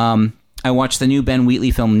 I watched the new Ben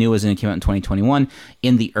Wheatley film, new as it came out in 2021,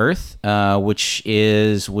 In the Earth, which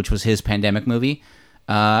was his pandemic movie.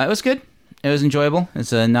 It was good. It was enjoyable.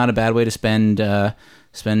 It's not a bad way to spend an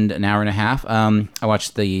hour and a half. I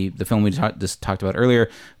watched the film we talked about earlier,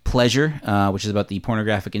 Pleasure, which is about the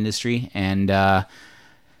pornographic industry, and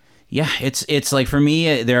it's for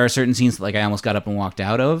me, there are certain scenes that I almost got up and walked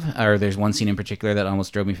out of, or there's one scene in particular that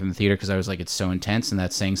almost drove me from the theater because I was it's so intense, and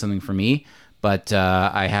that's saying something for me. But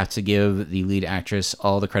I have to give the lead actress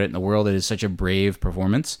all the credit in the world. It is such a brave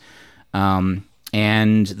performance.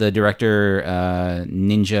 And the director,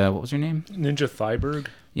 Ninja, what was her name? Ninja Thyberg.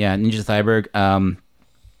 Yeah, Ninja Thyberg.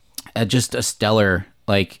 Just a stellar,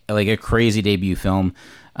 a crazy debut film.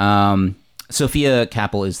 Sophia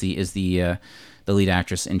Kappel is the lead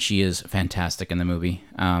actress, and she is fantastic in the movie.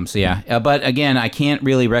 But again, I can't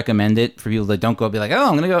really recommend it for people that don't go be oh,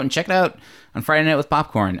 I'm gonna go out and check it out on Friday night with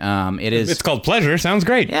popcorn. It's called Pleasure. Sounds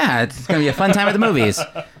great. Yeah, it's gonna be a fun time at the movies.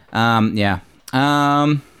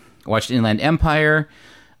 Watched Inland Empire.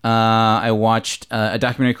 I watched a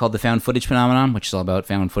documentary called The Found Footage Phenomenon, which is all about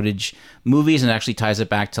found footage movies, and it actually ties it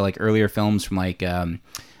back to earlier films from Peeping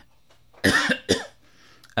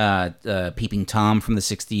Tom from the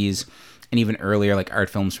 60s. And even earlier, art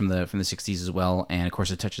films from the 60s as well. And of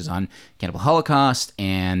course, it touches on Cannibal Holocaust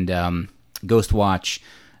and Ghost Watch,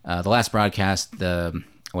 The Last Broadcast, the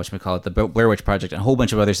Blair Witch Project, and a whole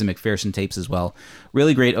bunch of others, the McPherson tapes as well.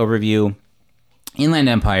 Really great overview. Inland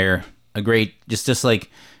Empire, a great, it's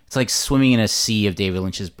It's like swimming in a sea of David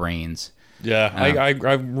Lynch's brains. Yeah, I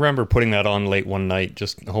remember putting that on late one night,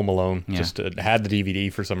 just home alone. Yeah. Just had the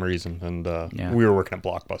DVD for some reason, and Yeah. we were working at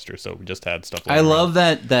Blockbuster, so we just had stuff. I love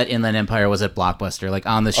that Inland Empire was at Blockbuster, like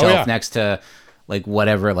on the shelf yeah. next to like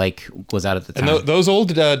whatever like was out at the time. And those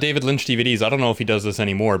old David Lynch DVDs, I don't know if he does this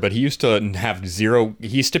anymore, but he used to have zero.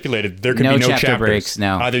 He stipulated there could No be no chapter chapters. breaks,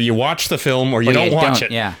 no. Either you watch the film or you don't watch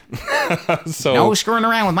it. Yeah. So No screwing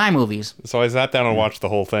around with my movies. So I sat down and watched the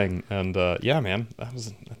whole thing, and yeah, man,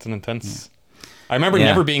 that's an intense. I remember Yeah.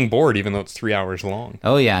 never being bored, even though it's 3 hours long.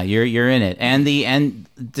 Oh yeah, you're in it, and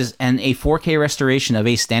a 4K restoration of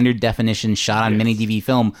a standard definition shot on mini DV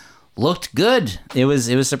film looked good. It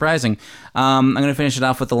was surprising. I'm gonna finish it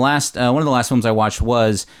off with the last one of the last films I watched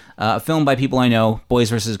was a film by people I know, Boys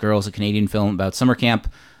vs. Girls, a Canadian film about summer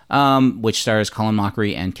camp, which stars Colin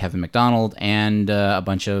Mockery and Kevin McDonald and a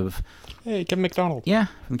bunch of Hey, Kevin McDonald. from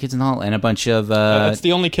the Kids in the Hall and a bunch of That's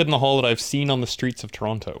the only kid in the hall that I've seen on the streets of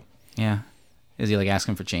Toronto. yeah. Is he like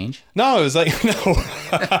asking for change? No, it was like no.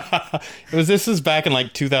 This is back in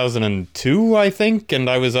like 2002, I think, and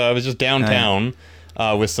I was just downtown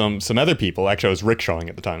with some other people. Actually, I was rickshawing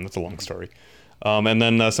at the time. That's a long story. And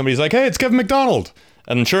then somebody's like, "Hey, it's Kevin McDonald."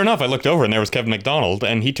 And sure enough, I looked over and there was Kevin McDonald,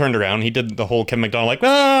 and he turned around. He did the whole Kevin McDonald like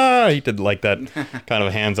ah. He did like that kind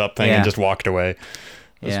of hands up thing Yeah. and just walked away.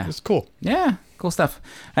 It was cool. Yeah, cool stuff.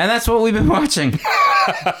 And that's what we've been watching.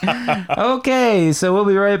 Okay, so we'll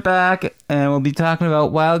be right back, and we'll be talking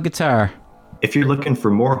about Wild Guitar. If you're looking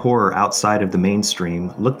for more horror outside of the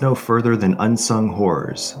mainstream, look no further than Unsung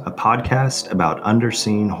Horrors, a podcast about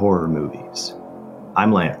underseen horror movies.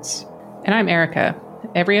 I'm Lance. And I'm Erica.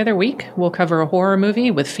 Every other week, we'll cover a horror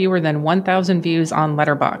movie with fewer than 1,000 views on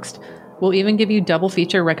Letterboxd. We'll even give you double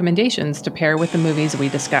feature recommendations to pair with the movies we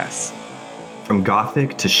discuss. From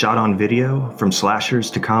gothic to shot on video, from slashers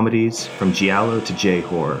to comedies, from giallo to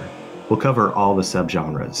J-horror, we'll cover all the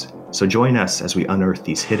subgenres. So join us as we unearth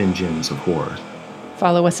these hidden gems of horror.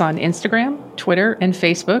 Follow us on Instagram, Twitter, and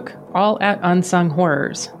Facebook, all at Unsung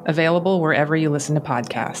Horrors, available wherever you listen to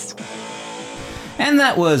podcasts. And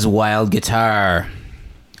that was Wild Guitar.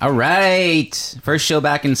 All right, first show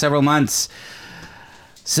back in several months.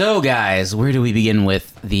 So, guys, where do we begin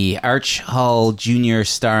with the Arch Hall Jr.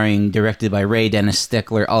 starring, directed by Ray Dennis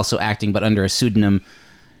Stickler, also acting but under a pseudonym,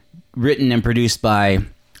 written and produced by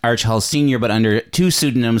Arch Hall Sr., but under two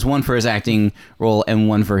pseudonyms, one for his acting role and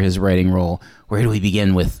one for his writing role. Where do we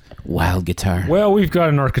begin with Wild Guitar? Well, we've got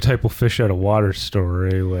an archetypal fish out of water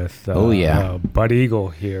story with Bud Eagle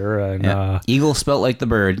here. And Eagle spelt like the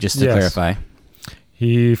bird, just to clarify.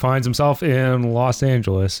 He finds himself in Los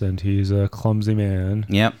Angeles, and he's a clumsy man.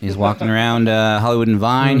 Yep, he's walking around Hollywood and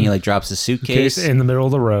Vine. He like drops his suitcase In the middle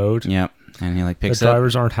of the road. Yep, and he like The picks it up.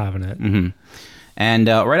 drivers aren't having it. Mm-hmm. And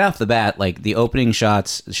right off the bat, like the opening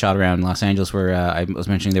shots shot around Los Angeles, where I was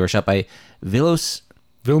mentioning they were shot by Vilmos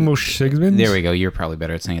Sigmund? There we go. You're probably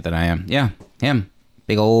better at saying it than I am. Yeah, him,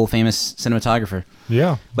 big old famous cinematographer.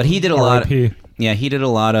 Yeah. But he did a lot. R.I.P.. Yeah, he did a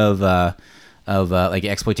lot of like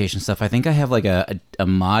exploitation stuff. I think I have like a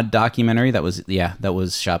mod documentary that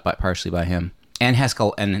was shot partially by him and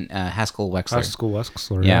Haskell Wexler. Haskell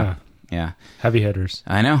Wexler, yeah. Heavy hitters.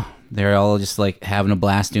 I know. They're all just like having a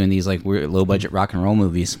blast doing these like weird low budget rock and roll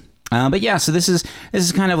movies. But yeah, so this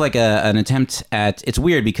is kind of like an attempt at. It's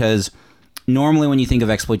weird because normally when you think of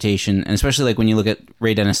exploitation, and especially like when you look at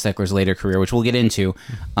Ray Dennis Stickler's later career, which we'll get into,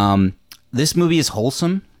 this movie is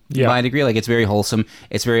wholesome. Yeah. By a degree, like it's very wholesome.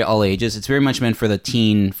 It's very all ages. It's very much meant for the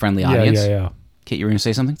teen-friendly audience. Yeah. Kate, you were going to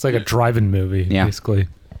say something? It's like a drive-in movie, basically.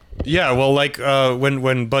 Yeah, well, like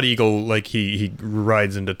when Bud Eagle like he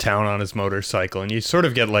rides into town on his motorcycle, and you sort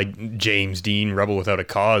of get like James Dean, Rebel Without a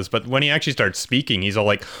Cause. But when he actually starts speaking, he's all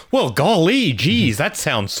like, "Well, golly, geez, that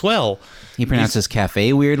sounds swell." He pronounces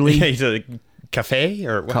cafe weirdly. Yeah, he's a cafe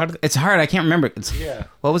or it's hard. I can't remember.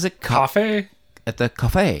 What was it? Cafe? At the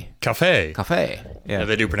cafe. Cafe. Yeah,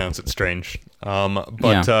 they do pronounce it strange.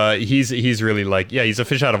 But he's really like he's a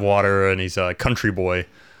fish out of water, and he's a country boy,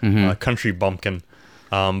 country bumpkin.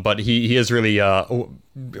 But he is really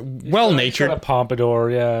well-natured. He's got a pompadour,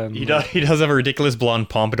 yeah. He does have a ridiculous blonde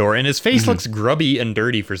pompadour, and his face looks grubby and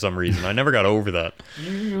dirty for some reason. I never got over that.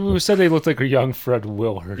 You said they looked like a young Fred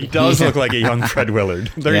Willard. He does look like a young Fred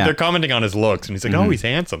Willard. They're commenting on his looks, and he's like, "Oh, he's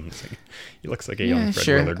handsome." It's like, he looks like a young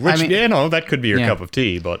Fred Willard, which that could be your cup of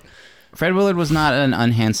tea, but. Fred Willard was not an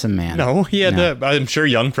unhandsome man. No, he had. I'm sure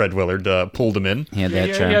young Fred Willard pulled him in. He had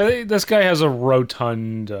that charm. Yeah, this guy has a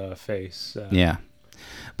rotund face. Yeah.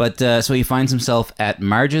 But so he finds himself at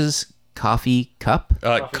Marge's Coffee Cup.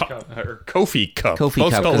 Kofi Cup. Kofi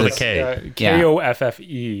Both Cup, spelled with a 'cause K.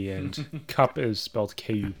 Koffe, and cup is spelled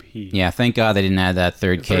Kup. Yeah, thank God they didn't add that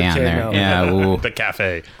third K Third on K, there. no. Yeah, ooh, The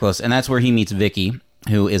cafe. close. And that's where he meets Vicky,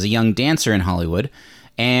 who is a young dancer in Hollywood.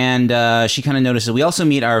 And she kind of notices. We also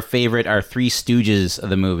meet our favorite, our three stooges of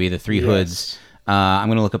the movie, the three hoods. I'm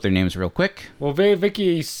going to look up their names real quick. Well,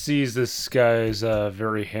 Vicky sees this guy's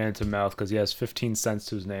very hand to mouth because he has 15 cents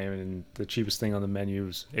to his name, and the cheapest thing on the menu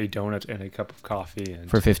is a donut and a cup of coffee. And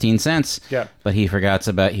For 15 cents. Yeah. But he forgets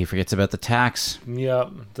about the tax. yeah,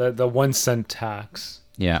 the 1 cent tax.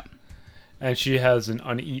 Yeah. And she has an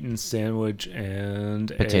uneaten sandwich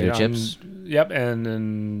and Potato chips. Yep, and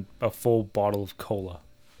then a full bottle of cola.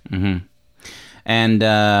 And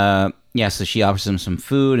so she offers him some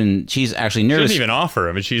food, and she's actually She nervous. doesn't even offer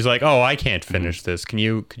him, and she's like, "Oh, I can't finish this. Could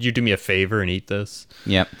you do me a favor and eat this?"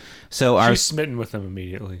 Yep. So our She's smitten with him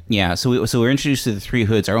immediately. Yeah, so we're introduced to the three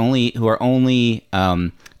hoods, who are only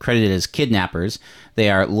credited as kidnappers. They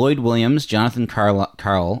are Lloyd Williams, Jonathan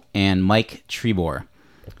Carl, and Mike Trebor,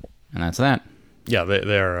 and that's that. Yeah,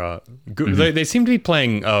 they're good. They seem to be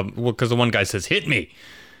playing because the one guy says, "Hit me,"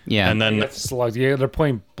 Yeah, and then They're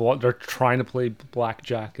playing. They're trying to play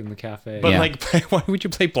blackjack in the cafe. but Yeah. like, why would you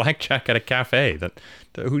play blackjack at a cafe? That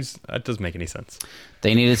doesn't make any sense.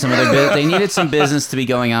 they needed some other. They needed some business to be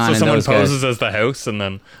going on. So and someone those guys, poses as the house, and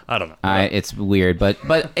then I don't know. it's weird, but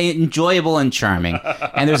enjoyable and charming.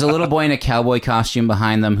 And there's a little boy in a cowboy costume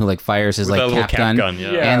behind them who like fires his With like that little cap cap gun, gun,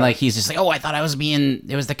 yeah. and like he's just like, oh, I thought I was being.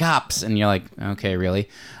 It was the cops, and you're like, okay, really?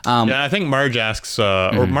 Yeah, I think Marge asks,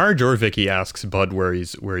 or Marge or Vicky asks Bud where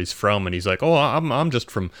he's from, and he's like, "Oh, I'm just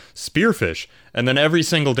from Spearfish." And then every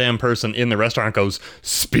single damn person in the restaurant goes,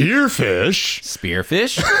 "Spearfish."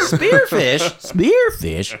 Spearfish, spearfish,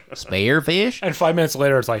 spearfish, spearfish. And 5 minutes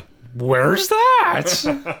later, it's like, where's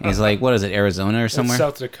that? He's like, what is it, Arizona or somewhere?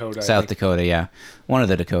 South Dakota. I South think. Dakota, yeah. One of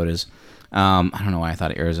the Dakotas. I don't know why I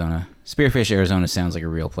thought Arizona. Spearfish, Arizona sounds like a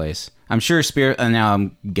real place. I'm sure now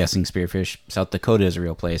I'm guessing Spearfish, South Dakota is a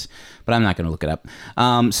real place, but I'm not going to look it up.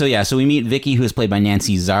 So we meet Vicky, who is played by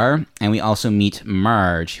Nancy Czar, and we also meet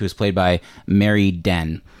Marge, who is played by Mary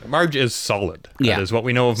Den. Marge is solid. Yeah. That is what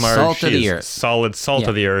we know of Marge. Salt she of the is earth. solid, salt Yeah.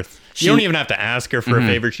 of the earth. She- You don't even have to ask her for a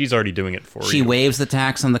favor. She's already doing it for She you. waives the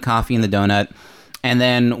tax on the coffee and the donut, and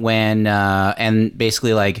then when and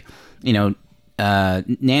basically like, you know,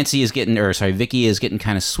 Vicky is getting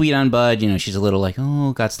kind of sweet on Bud. You know, she's a little like,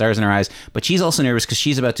 oh, got stars in her eyes, but she's also nervous because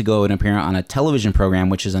she's about to go and appear on a television program,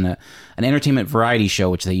 which is an entertainment variety show,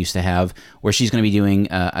 which they used to have, where she's going to be doing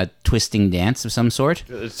a twisting dance of some sort.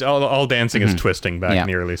 It's all dancing is twisting back Yeah. in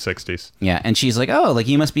the early 60s. Yeah, and she's like, oh, like,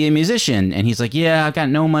 you must be a musician. And he's like, yeah, I've got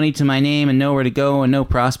no money to my name and nowhere to go and no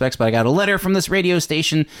prospects, but I got a letter from this radio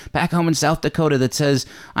station back home in South Dakota that says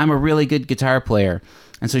I'm a really good guitar player.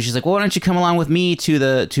 And so she's like, well, why don't you come along with me to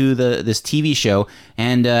this TV show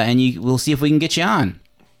and we'll see if we can get you on.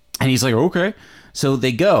 And he's like, okay. So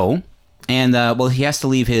they go, and he has to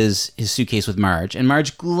leave his suitcase with Marge, and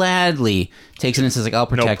Marge gladly takes it and says like, I'll No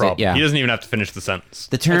protect problem. it. Yeah. He doesn't even have to finish the sentence.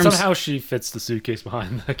 The And terms somehow she fits the suitcase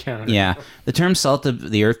behind the counter. Yeah. The term salt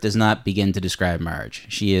of the earth does not begin to describe Marge.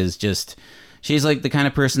 She's like the kind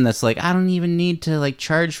of person that's like, I don't even need to like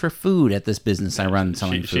charge for food at this business I run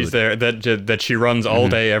selling food. She's there that she runs all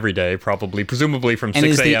day, every day, presumably from And 6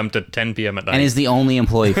 is the- a.m. to 10 p.m. at night. And is the only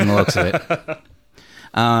employee from the looks of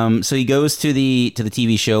it. So he goes to the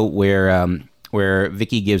TV show where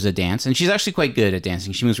Vicky gives a dance, and she's actually quite good at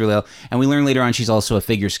dancing. She moves really well, and we learn later on she's also a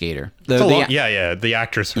figure skater. The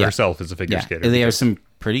actress Yeah. herself is a figure Yeah, skater. they have some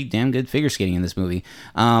pretty damn good figure skating in this movie.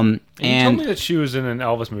 And you told And me that she was in an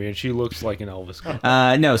Elvis movie, and she looks like an Elvis.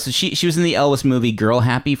 no, so she was in the Elvis movie Girl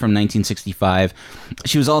Happy from 1965.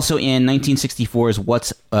 She was also in 1964's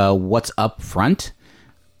What's Up Front,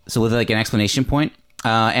 so with like an exclamation point.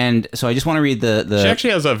 And so I just want to read the She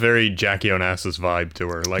actually has a very Jackie Onassis vibe to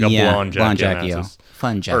her, like a blonde Jackie Onassis.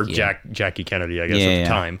 Fun Jackie. Or Jackie Kennedy, I guess, at the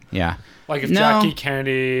time. Yeah. Like if No. Jackie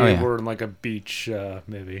Kennedy Oh, yeah. were in like a beach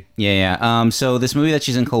movie. Yeah. So this movie that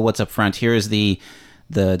she's in called What's Up Front, here is the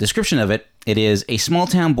description of it. It is a small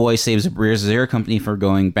town boy saves a brassiere company from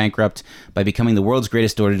going bankrupt by becoming the world's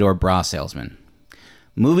greatest door-to-door bra salesman.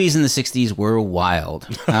 Movies in the 60s were wild.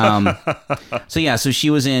 So she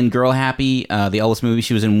was in Girl Happy, the Elvis movie.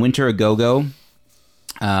 She was in Winter a Go-Go,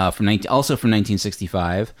 also from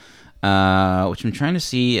 1965. Which I'm trying to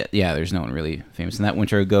see. Yeah, there's no one really famous in that.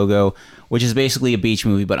 Winter a Go-Go, which is basically a beach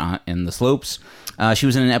movie, but in the slopes. She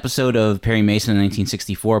was in an episode of Perry Mason in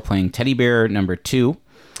 1964 playing Teddy Bear number 2.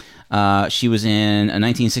 She was in a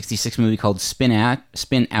 1966 movie called Spin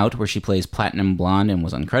Out, where she plays Platinum Blonde and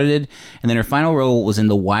was uncredited. And then her final role was in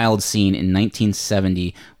The Wild Scene in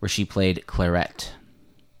 1970, where she played Clairette.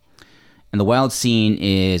 And The Wild Scene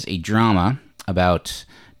is a drama about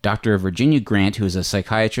Dr. Virginia Grant, who is a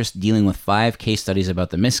psychiatrist dealing with 5 case studies about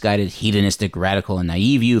the misguided, hedonistic, radical, and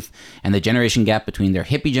naive youth and the generation gap between their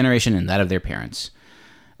hippie generation and that of their parents.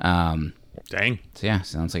 Dang. So yeah,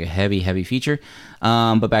 sounds like a heavy feature.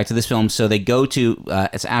 But back to this film. So they go to,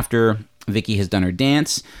 it's after Vicky has done her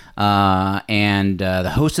dance, and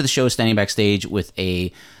the host of the show is standing backstage with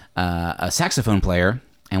a saxophone player.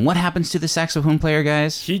 And what happens to the saxophone player,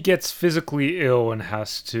 guys? He gets physically ill and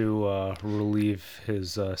has to relieve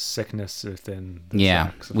his sickness within the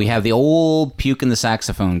saxophone. We have the old puke in the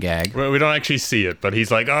saxophone gag. Well, we don't actually see it, but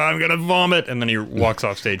he's like, "Oh, I'm gonna vomit," and then he walks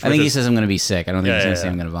off stage. I think he says, "I'm going to be sick." I don't think he's going to say,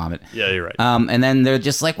 "I'm going to vomit." Yeah, you're right. And then they're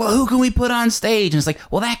just like, "Well, who can we put on stage?" And it's like,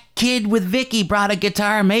 "Well, that kid with Vicky brought a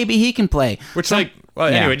guitar. Maybe he can play."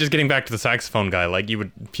 Anyway, just getting back to the saxophone guy, like, you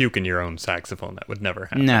would puke in your own saxophone. That would never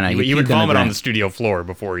happen. No, you would puke vomit on ground. the studio floor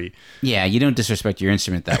before he. Yeah, you don't disrespect your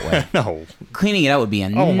instrument that way. No. Cleaning it out would be a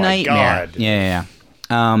Oh my nightmare. God. Yeah.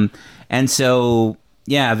 And so,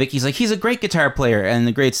 yeah, Vicky's like, he's a great guitar player and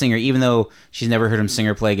a great singer, even though she's never heard him sing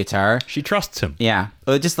or play guitar. She trusts him. Yeah.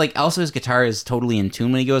 But just like, also his guitar is totally in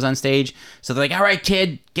tune when he goes on stage. So they're like, all right,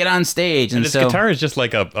 kid, get on stage. And his guitar is just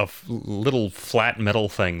like a little flat metal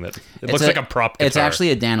thing that it looks like a prop guitar. It's actually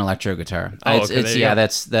a Dan Electro guitar. Oh, okay, there you go.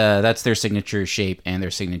 That's their signature shape and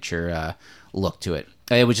their signature look to it.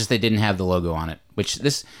 It was just they didn't have the logo on it,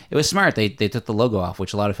 it was smart. They took the logo off,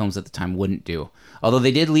 which a lot of films at the time wouldn't do. Although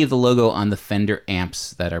they did leave the logo on the Fender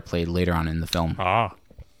amps that are played later on in the film. Ah.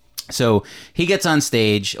 So he gets on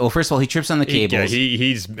stage. Oh, first of all, he trips on the cables.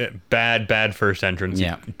 He's bad first entrance.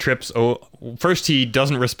 Yeah. He trips. Oh, first he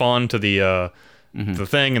doesn't respond to the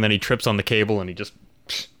thing, and then he trips on the cable and he just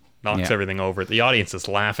knocks everything over. The audience is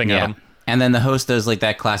laughing at him. And then the host does like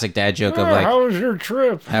that classic dad joke of like, "How was your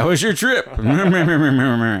trip? How was your trip?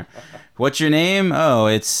 What's your name? Oh,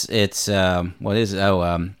 it's what is it?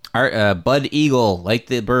 Oh, Bud Eagle, like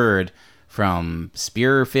the bird from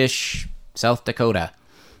Spearfish, South Dakota.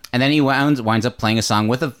 And then he winds up playing a song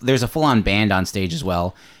there's a full-on band on stage as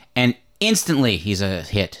well, and instantly he's a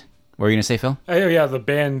hit. What were you gonna say, Phil? Oh, yeah, the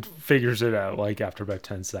band figures it out like after about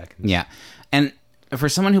 10 seconds. Yeah, and for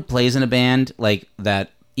someone who plays in a band like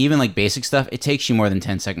that. Even like basic stuff, it takes you more than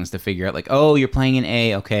 10 seconds to figure out like, oh, you're playing an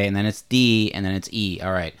A, okay, and then it's D, and then it's E.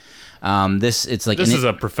 All right. This is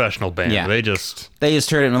a professional band. Yeah. They just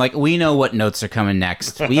heard it and were like, we know what notes are coming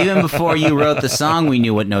next. Even before you wrote the song, we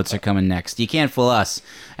knew what notes are coming next. You can't fool us.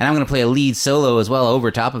 And I'm going to play a lead solo as well over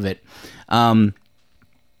top of it. So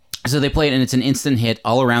they play it, and it's an instant hit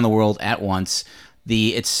all around the world at once.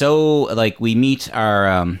 It's so like we meet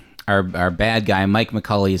our bad guy, Mike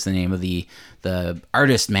McCulley is the name of the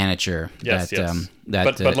artist manager. Yes.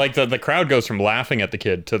 But like the crowd goes from laughing at the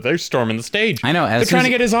kid to they're storming the stage. I know. They're trying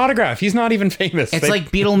to get his autograph. He's not even famous. It's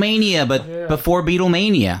like Beatlemania, but before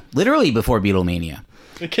Beatlemania. Literally before Beatlemania.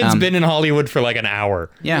 The kid's been in Hollywood for like an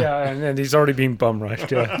hour. Yeah, and he's already being bum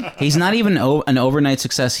rushed. Yeah. He's not even an overnight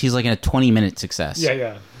success. He's like a 20-minute success.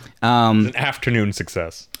 Yeah. An afternoon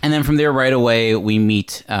success. And then from there right away, we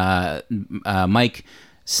meet Mike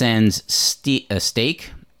sends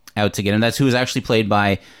Steak out to get him. That's who is actually played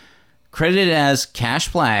by, credited as Cash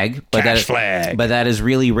Flagg, but that is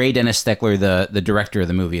really Ray Dennis Steckler, the director of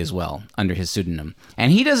the movie as well, under his pseudonym.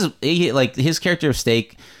 And he like his character of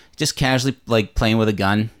Steak, just casually like playing with a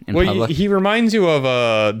gun in public. He reminds you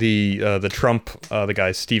of the Trump the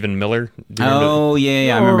guy Stephen Miller. Oh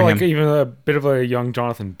yeah, I remember like him. even a bit of a young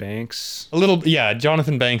Jonathan Banks. A little, yeah,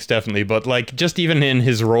 Jonathan Banks definitely, but like just even in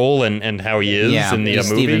his role and how he is in the movie,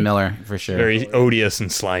 Stephen Miller for sure. Very odious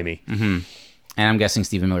and slimy. Mm-hmm. And I'm guessing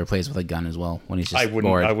Stephen Miller plays with a gun as well when he's just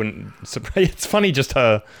bored. I wouldn't surprise. It's funny just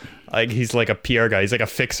he's like a PR guy. He's like a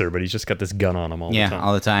fixer, but he's just got this gun on him all the time. Yeah,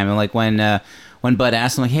 all the time. And like when Bud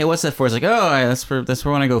asks him like, "Hey, what's that for?" He's like, "Oh, that's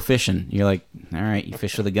for when I go fishing." You're like, "All right, you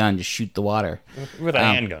fish with a gun, just shoot the water with a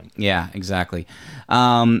handgun." Yeah, exactly.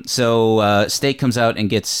 So Steak comes out and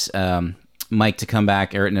gets Mike to come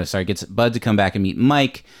back, gets Bud to come back and meet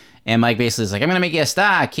Mike. And Mike basically is like, "I'm going to make you a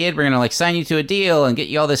star, kid. We're going to like sign you to a deal and get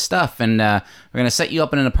you all this stuff. And we're going to set you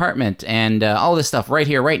up in an apartment and all this stuff right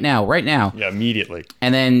here, right now. Yeah, immediately.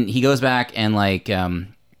 And then he goes back and like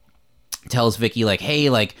tells Vicky like,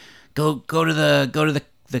 "Hey, like go to the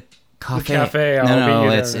cafe." The cafe.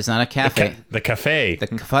 No, it's not a cafe. The cafe.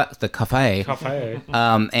 The cafe. Cafe.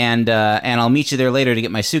 And I'll meet you there later to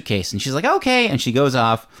get my suitcase. And she's like, "Okay." And she goes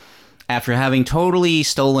off after having totally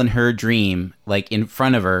stolen her dream, like in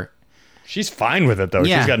front of her. She's fine with it though.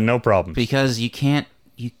 Yeah. She's got no problem. because you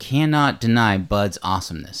cannot deny Bud's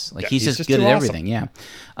awesomeness. Like Yeah, he's he's just just good too at awesome. everything. Yeah.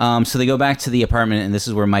 So they go back to the apartment, and this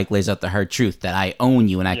is where Mike lays out the hard truth that I own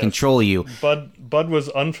you and I control you. Bud was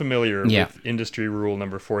unfamiliar Yeah. with industry rule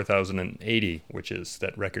number 4080, which is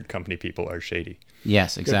that record company people are shady.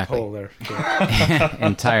 Yes, Good exactly. pull there.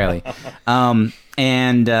 Entirely.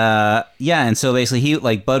 And so basically he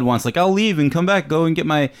like Bud wants like I'll leave and come back, go and get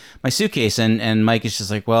my suitcase, and Mike is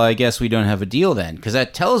just like, well, I guess we don't have a deal then, because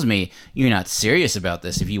that tells me you're not serious about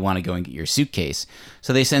this if you want to go and get your suitcase.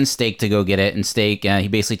 So they send Steak to go get it, and Steak he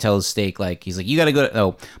basically tells Steak like he's like you got to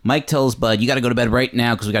go. Mike tells Bud you got to go to bed right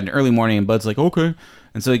now because we got an early morning, and Bud's like okay,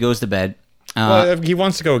 and so he goes to bed. Well, he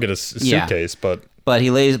wants to go get a yeah. suitcase, but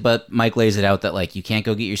But Mike lays it out that like you can't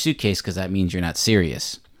go get your suitcase because that means you're not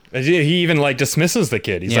serious. he even like dismisses the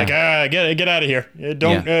kid. He's Yeah. like, get out of here.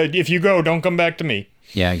 Don't if you go, don't come back to me.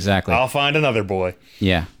 Yeah, exactly. I'll find another boy.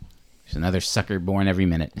 Yeah. There's another sucker born every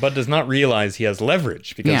minute. But does not realize he has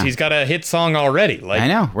leverage because Yeah. he's got a hit song already. Like I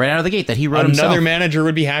know, right out of the gate that he wrote another himself. manager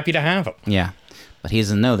would be happy to have him. Yeah. But he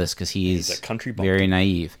doesn't know this because he's a country bumpkin. very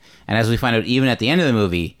naive. And as we find out even at the end of the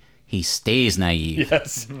movie, he stays naive.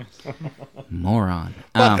 Yes, Moron.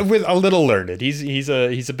 but with a little learned. He's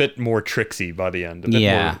a bit more tricksy by the end. A bit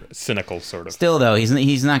Yeah. more cynical, sort of. Still, though,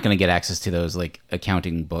 he's not going to get access to those like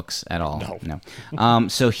accounting books at all. No.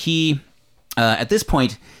 So he, at this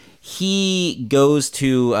point, he goes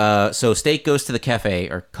to. So Steak goes to the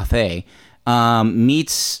cafe,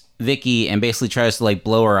 meets Vicky and basically tries to like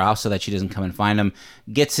blow her off so that she doesn't come and find him.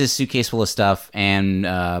 Gets his suitcase full of stuff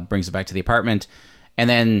and brings it back to the apartment. And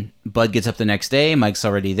then Bud gets up the next day. Mike's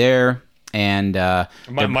already there, and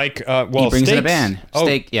Mike. he brings in a band.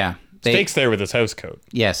 Steak, yeah. Steak's there with his house coat.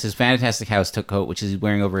 Yes, his fantastic house coat, which he's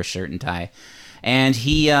wearing over a shirt and tie. And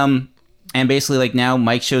he, and basically, like, now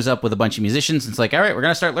Mike shows up with a bunch of musicians. And it's like, all right, we're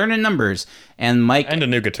going to start learning numbers. And Mike... And a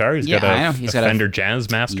new guitar. He's got a Fender Jazz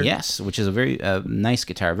Master. Yes, which is a very nice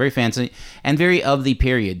guitar. Very fancy. And very of the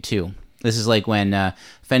period, too. This is like when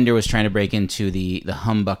Fender was trying to break into the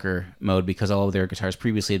humbucker mode because all of their guitars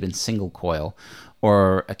previously had been single coil.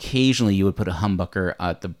 Or occasionally you would put a humbucker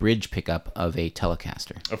at the bridge pickup of a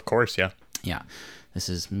Telecaster. Of course, yeah. Yeah. This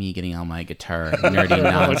is me getting all my guitar nerdy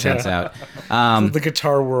nonsense out. The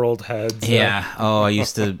guitar world heads. Yeah. Oh, I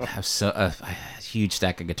used to have a huge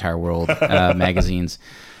stack of Guitar World magazines.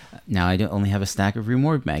 Now I only have a stack of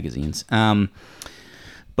Remorb magazines.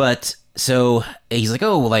 But so he's like,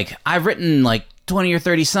 oh, like I've written like 20 or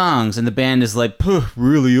 30 songs, and the band is like,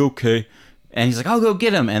 really? Okay. And he's like, I'll go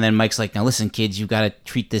get him. And then Mike's like, now listen, kids, you got to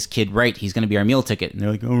treat this kid right. He's going to be our meal ticket. And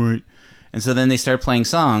they're like, all right. And so then they start playing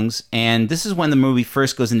songs, and this is when the movie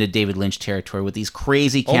first goes into David Lynch territory with these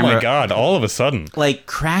crazy camera. Oh my God! All of a sudden, like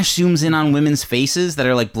crash zooms in on women's faces that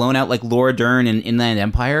are like blown out, like Laura Dern in Inland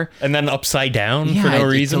Empire, and then upside down yeah, for no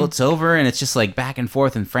reason. Until it's over, and it's just like back and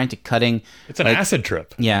forth and frantic cutting. It's an acid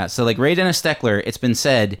trip. Yeah. So like Ray Dennis Steckler, it's been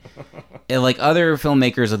said, like other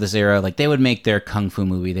filmmakers of this era, like they would make their kung fu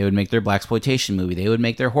movie, they would make their blaxploitation movie, they would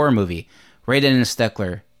make their horror movie. Ray Dennis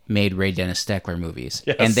Steckler made Ray Dennis Steckler movies.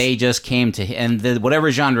 Yes. And they just came to him, and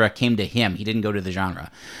whatever genre came to him. He didn't go to the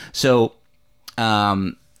genre. So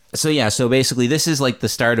so basically this is like the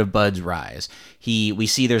start of Bud's rise. We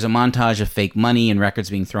see there's a montage of fake money and records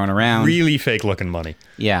being thrown around. Really fake looking money.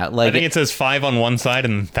 Yeah, like I think it says 5 on one side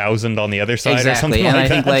and 1,000 on the other side exactly. or something And like I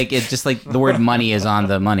think that. like it's just like the word money is on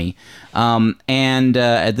the money.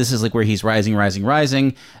 This is like where he's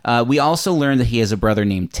rising. We also learned that he has a brother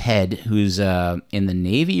named Ted who's in the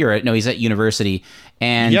Navy, or no, he's at university.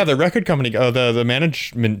 And yeah, the record company, the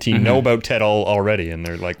management team know about Ted already, and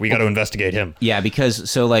they're like, we got to investigate him. yeah, because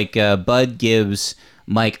so like Bud gives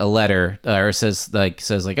Mike a letter, or says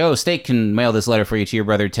oh, Steak can mail this letter for you to your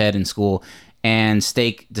brother Ted in school. And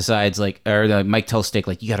Steak decides Mike tells Steak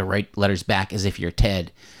like, you got to write letters back as if you're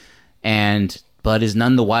Ted. And Bud is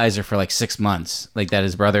none the wiser for like 6 months, like that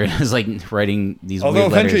his brother is like writing these Although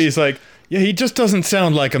weird letters. eventually he's like, yeah, he just doesn't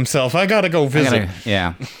sound like himself. I got to go visit.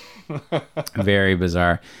 Yeah. Very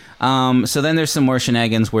bizarre. So then there's some more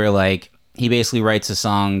shenanigans where like he basically writes a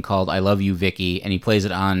song called "I Love You, Vicky," and he plays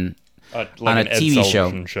it on Like on a an Ed TV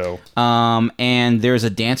Sullivan show. and there's a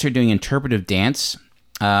dancer doing interpretive dance,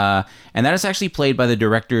 and that is actually played by the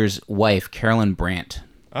director's wife, Carolyn Brandt.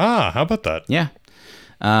 Ah, how about that? Yeah.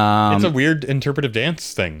 It's a weird interpretive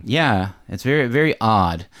dance thing. Yeah, it's very, very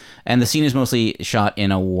odd. And the scene is mostly shot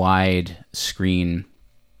in a widescreen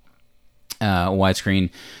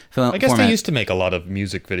film. I guess format. they used to make a lot of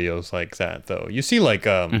music videos like that, though. You see, like,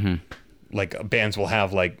 like bands will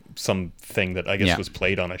have like some thing that I guess was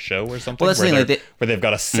played on a show or something. Well, that's the thing, like where they've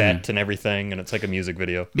got a set and everything, and it's like a music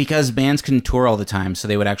video. Because bands couldn't tour all the time, so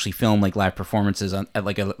they would actually film like live performances at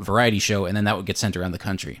like a variety show, and then that would get sent around the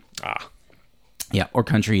country. Yeah, or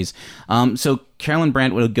countries. So Carolyn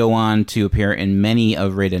Brandt would go on to appear in many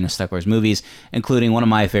of Ray Dennis Steckler's movies, including one of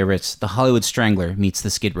my favorites, The Hollywood Strangler Meets the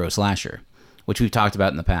Skid Row Slasher, which we've talked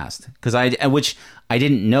about in the past. Which I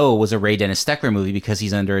didn't know was a Ray Dennis Steckler movie because he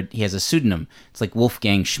has a pseudonym. It's like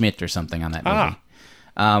Wolfgang Schmidt or something on that movie.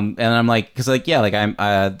 And I'm like, because like, yeah, like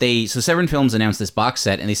so Severin Films announced this box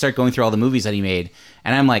set, and they start going through all the movies that he made,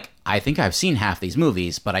 and I'm like, I think I've seen half these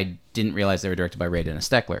movies, but I didn't realize they were directed by Ray Dennis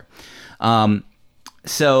Steckler.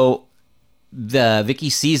 So Vicky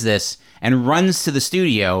sees this and runs to the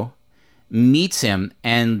studio, meets him,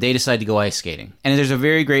 and they decide to go ice skating. And there's a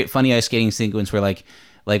very great, funny ice skating sequence where like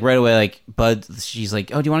right away, like Bud, she's like,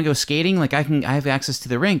 "Oh, do you want to go skating? Like I have access to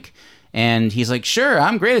the rink." And he's like, "Sure,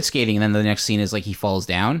 I'm great at skating." And then the next scene is like he falls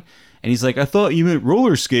down, and he's like, "I thought you meant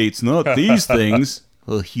roller skates, not these things."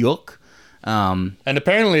 Yuck. And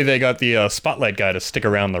apparently they got the Spotlight guy to stick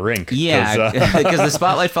around the rink. Yeah, because the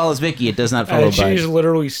Spotlight follows Vicky. It does not follow Bud. She's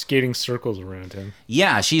literally skating circles around him.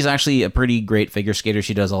 Yeah, she's actually a pretty great figure skater.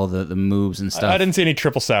 She does all the moves and stuff. I didn't see any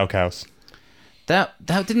triple sow cows. That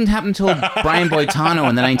didn't happen until Brian Boitano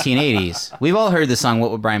in the 1980s. We've all heard the song, What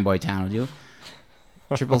Would Brian Boitano Do?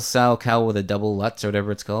 Triple sow cow with a double Lutz or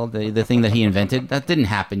whatever it's called. The thing that he invented. That didn't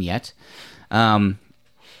happen yet.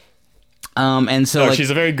 And so she's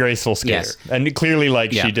a very graceful skater, yes. And clearly,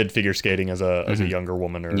 she did figure skating as a younger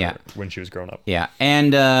woman or when she was growing up. Yeah,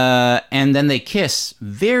 and then they kiss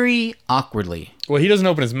very awkwardly. Well, he doesn't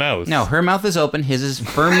open his mouth. No, her mouth is open. His is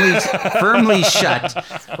firmly shut,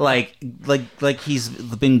 like he's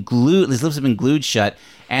been glued. His lips have been glued shut,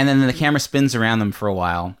 and then the camera spins around them for a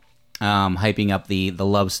while, hyping up the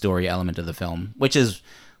love story element of the film, which is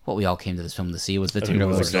what we all came to this film to see. Was the tender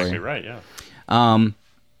love story? Exactly right. Yeah.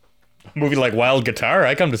 A movie like Wild Guitar,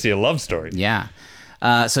 I come to see a love story. Yeah.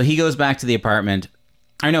 So he goes back to the apartment.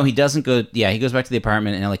 I know he doesn't go. Yeah, he goes back to the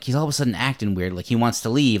apartment and he's all of a sudden acting weird. Like he wants to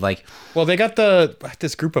leave. Like, well, they got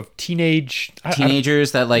this group of teenagers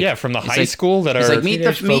that from the high school that are like meet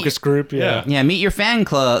the focus group. Yeah, meet your fan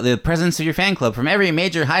club, the presidents of your fan club from every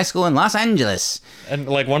major high school in Los Angeles. And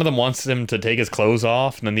like one of them wants him to take his clothes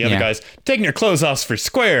off, and then the other guy's taking your clothes off for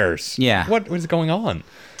squares. Yeah, what is going on?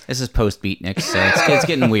 This is post-Beatniks, so it's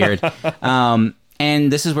getting weird.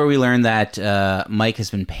 And this is where we learn that Mike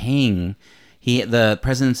has been paying. The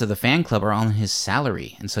presidents of the fan club are on his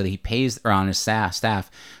salary, and so he pays, or on his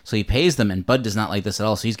staff. So he pays them, and Bud does not like this at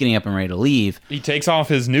all. So he's getting up and ready to leave. He takes off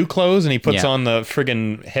his new clothes and he puts on the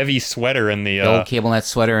friggin' heavy sweater and the old cable net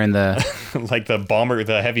sweater and the like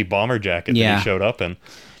the heavy bomber jacket that he showed up in.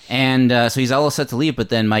 And so he's all set to leave, but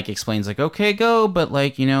then Mike explains, like, okay, go, but,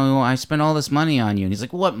 like, I spent all this money on you. And he's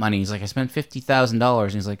like, what money? He's like, I spent $50,000.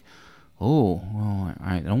 And he's like, oh, well,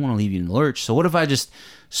 I don't want to leave you in the lurch. So what if I just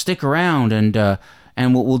stick around and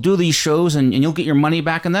we'll do these shows and you'll get your money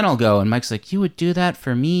back and then I'll go. And Mike's like, you would do that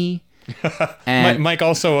for me? And Mike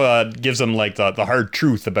also gives him like the hard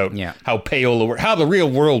truth about how payola how the real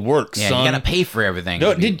world works. Yeah, son. You gotta pay for everything.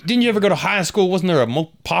 No, didn't you ever go to high school? Wasn't there a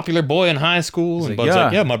popular boy in high school? And Bud's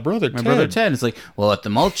like, my brother Ted. It's like, well, at the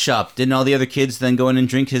malt shop, didn't all the other kids then go in and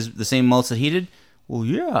drink the same malts that he did? Well,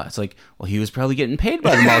 yeah. It's like, well, he was probably getting paid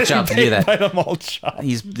by the malt shop to do that. By the malt shop.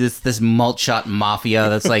 He's this malt shop mafia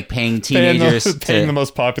that's like paying teenagers paying the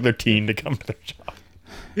most popular teen to come to their shop.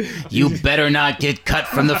 You better not get cut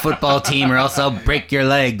from the football team or else I'll break your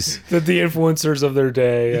legs. The influencers of their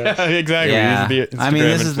day. Yeah, exactly. Yeah.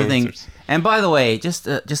 This is the thing. And by the way, just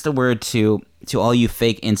a word to all you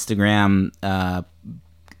fake Instagram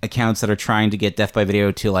accounts that are trying to get Death by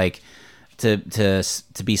Video to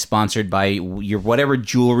be sponsored by your whatever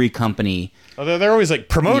jewelry company. Oh, they're always like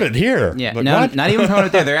promoted here. Yeah, like, not even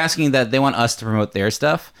promoted there. They're asking that they want us to promote their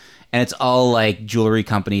stuff. And it's all like jewelry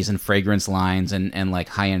companies and fragrance lines and like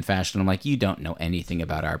high-end fashion. I'm like, you don't know anything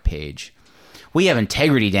about our page. We have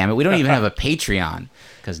integrity, damn it. We don't even have a Patreon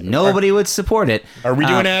because nobody would support it. Are we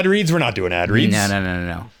doing ad reads? We're not doing ad reads.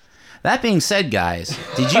 No. That being said, guys,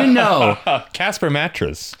 did you know Casper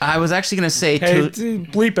Mattress? I was actually going to say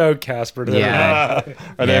bleep out Casper. Are they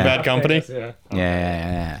a bad company?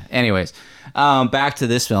 Yeah. Anyways, back to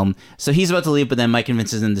this film. So he's about to leave, but then Mike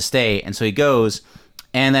convinces him to stay, and so he goes.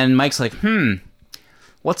 And then Mike's like,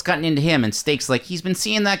 what's gotten into him? And Steak's like, he's been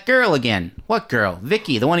seeing that girl again. What girl?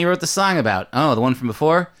 Vicky, the one he wrote the song about. Oh, the one from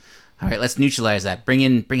before? All right, let's neutralize that. Bring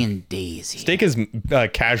in Daisy. Steak is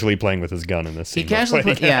casually playing with his gun in this scene. He casually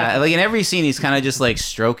like in every scene, he's kind of just like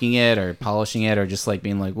stroking it or polishing it or just like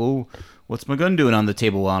being like, whoa, What's my gun doing on the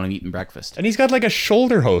table while I'm eating breakfast? And he's got like a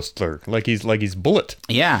shoulder holster, like he's Bullet.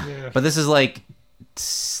 Yeah. But this is like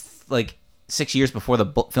 6 years before the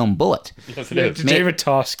film Bullet. Yes, it is. David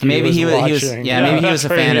Toschi. Maybe he was watching. maybe he was a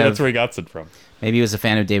fan of. That's where he got it from. Maybe he was a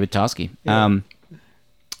fan of David Toschi. Yeah.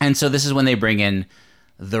 And so this is when they bring in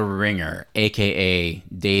the Ringer, aka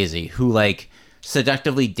Daisy, who like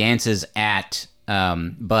seductively dances at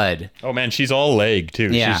Bud. Oh man, she's all leg too.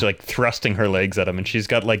 Yeah. She's like thrusting her legs at him, and she's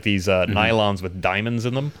got like these nylons with diamonds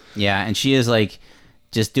in them. Yeah, and she is like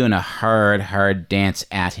just doing a hard dance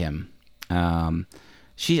at him. I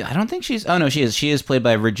don't think she's. Oh no, she is. She is played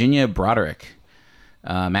by Virginia Broderick,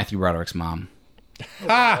 Matthew Broderick's mom.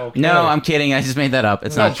 Okay. No, I'm kidding. I just made that up.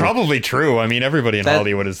 It's not true. Probably true. I mean, everybody in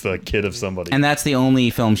Hollywood is the kid of somebody. And that's the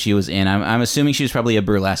only film she was in. I'm assuming she was probably a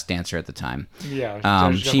burlesque dancer at the time.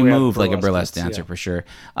 Yeah. She moved like a burlesque dancer for sure.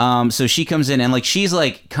 So she comes in and like she's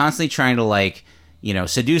like constantly trying to like, you know,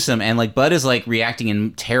 seduce him, and like Bud is like reacting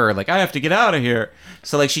in terror, like I have to get out of here.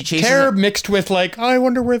 So like she chases Terror mixed with like, I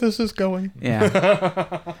wonder where this is going.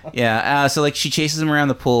 Yeah. Yeah. So like she chases him around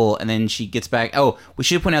the pool, and then she gets back. Oh, we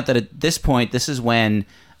should point out that at this point, this is when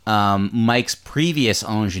Mike's previous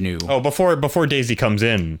ingenue. Oh, before Daisy comes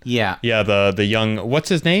in. Yeah. Yeah, the young, what's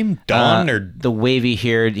his name? Don or the wavy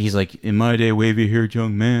haired. He's like, in my day, wavy haired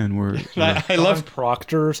young man. I love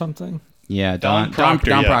Proctor or something. Yeah, Don Don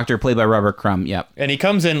Proctor, Proctor, played by Robert Crumb. Yep. And he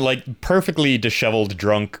comes in like perfectly disheveled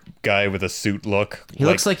drunk guy with a suit look. He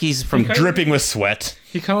looks like he's from. dripping with sweat.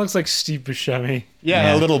 He kind of looks like Steve Buscemi. Yeah,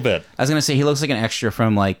 Yeah. a little bit. I was gonna say he looks like an extra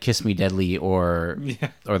from like Kiss Me Deadly or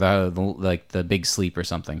the Big Sleep or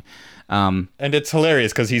something. And it's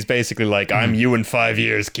hilarious because he's basically like, I'm you in 5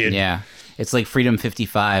 years, kid. Yeah. It's like Freedom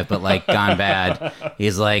 55, but like gone bad.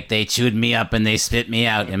 He's like, they chewed me up and they spit me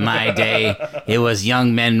out. In my day, it was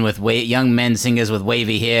young men singers with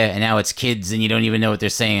wavy hair, and now it's kids and you don't even know what they're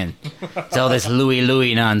saying. It's all this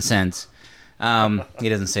Louie nonsense. He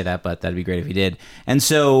doesn't say that, but that'd be great if he did. And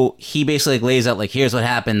so he basically like lays out like, here's what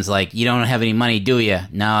happens. Like, you don't have any money, do you?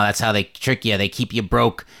 No, that's how they trick you. They keep you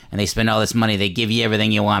broke and they spend all this money. They give you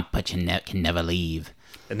everything you want, but you can never leave.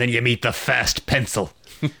 And then you meet the fast pencil.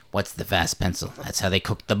 What's the fast pencil? That's how they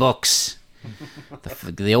cook the books.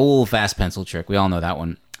 The old fast pencil trick. We all know that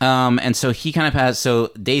one. And so he kind of has.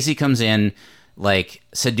 So Daisy comes in, like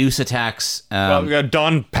seduce attacks.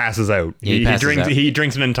 Don passes out. Yeah, He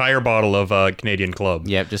drinks an entire bottle of Canadian Club.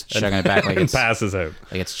 Yep, just chugging it back like and it's passes out.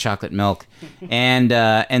 like it's chocolate milk.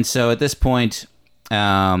 And so at this point,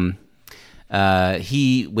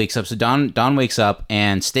 he wakes up. So Don wakes up,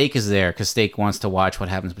 and Steak is there because Steak wants to watch what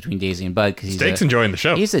happens between Daisy and Bud. Because Steak's enjoying the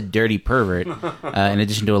show. He's a dirty pervert, in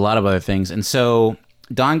addition to a lot of other things. And so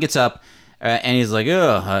Don gets up, and he's like,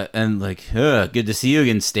 good to see you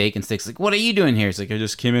again, Steak. And Steak's like, what are you doing here? He's like, I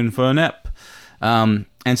just came in for a nap. And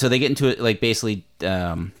so they get into it, like basically,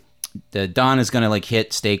 the Don is gonna like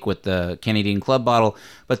hit Steak with the Canadian Club bottle,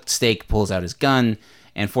 but Steak pulls out his gun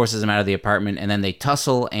and forces him out of the apartment, and then they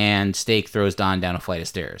tussle, and Steak throws Don down a flight of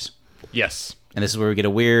stairs. Yes. And this is where we get a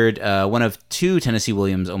weird, one of two Tennessee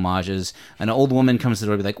Williams homages. An old woman comes to the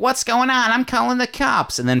door and be like, what's going on? I'm calling the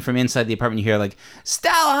cops. And then from inside the apartment, you hear like,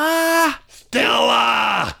 Stella!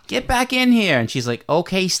 Get back in here. And she's like,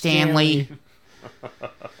 okay, Stanley.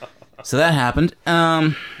 So that happened.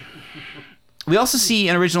 We also see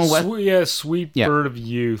an original... Sweet Bird of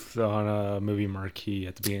Youth on a movie marquee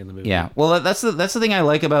at the beginning of the movie. Yeah, well, that's the thing I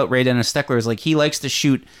like about Ray Dennis Steckler is like he likes to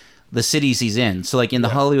shoot the cities he's in. So like in the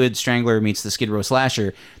Hollywood Strangler meets the Skid Row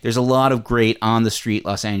Slasher, there's a lot of great on the street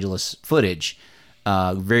Los Angeles footage,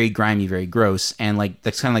 very grimy, very gross, and like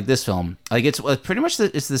that's kind of like this film. Like it's pretty much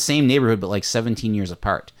it's the same neighborhood but like 17 years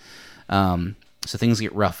apart. So things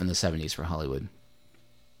get rough in the 70s for Hollywood.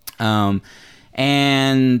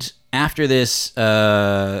 And after this,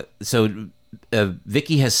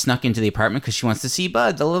 Vicky has snuck into the apartment because she wants to see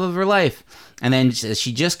Bud, the love of her life. And then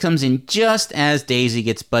she just comes in just as Daisy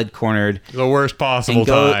gets Bud cornered. The worst possible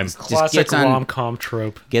time. Classic rom-com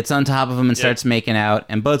trope. Gets on top of him and starts making out.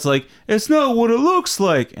 And Bud's like, it's not what it looks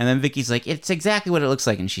like. And then Vicky's like, it's exactly what it looks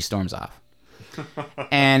like. And she storms off.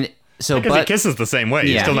 And so because he kisses the same way.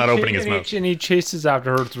 He's still not opening his mouth. And he chases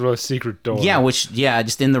after her through a secret door. Yeah,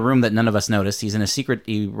 just in the room that none of us noticed. He's in a secret.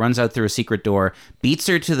 He runs out through a secret door, beats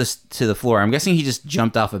her to the floor. I'm guessing he just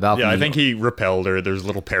jumped off a balcony. Yeah, I think he repelled her. There's a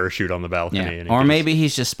little parachute on the balcony. Yeah. And Or maybe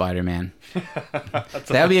he's just Spider-Man. That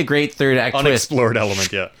would be a great third act unexplored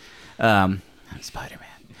element. Yeah.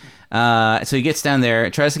 Spider-Man. So he gets down there,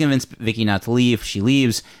 tries to convince Vicky not to leave. She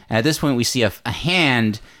leaves. And at this point, we see a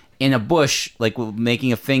hand in a bush, like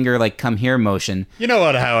making a finger, like come here motion. You know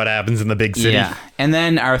how it happens in the big city. Yeah. And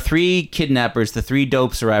then our three kidnappers, the three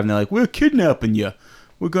dopes arrive, and they're like, we're kidnapping you.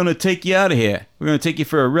 we're gonna take you out of here. We're gonna take you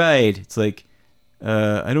for a ride. It's like,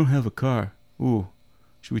 I don't have a car. Ooh,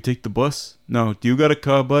 should we take the bus? No. Do you got a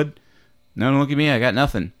car, bud? No, don't look at me. I got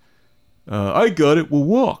nothing. I got it. We'll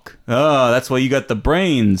walk. Oh, that's why you got the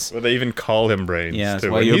brains. Well, they even call him Brains. Yeah, that's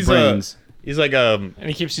too. why And you're he's brains. He's like And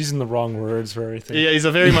he keeps using the wrong words for everything. Yeah, he's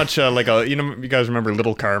a very much like a, you know, you guys remember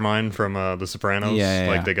Little Carmine from The Sopranos? Yeah,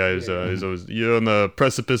 like the guy's he's always, you're on the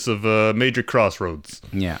precipice of a major crossroads.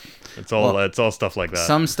 Yeah. It's all stuff like that.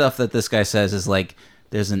 Some stuff that this guy says is like,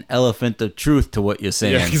 there's an elephant of truth to what you're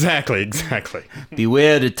saying. Yeah, exactly.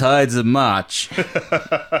 Beware the tides of March.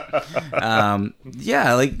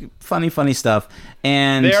 Yeah, like funny stuff.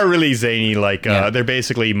 And They are really zany, like they're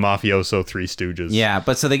basically mafioso Three Stooges. yeah,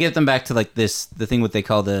 but so they get them back to like the thing what they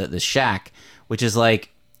call the shack, which is like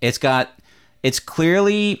it's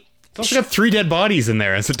clearly It's also got 3 dead bodies in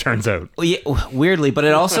there, as it turns out. weirdly, but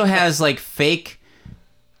it also has like fake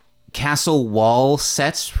castle wall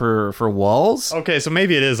sets for walls. Okay, so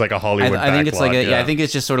maybe it is like a Hollywood I think it's like backlot, I think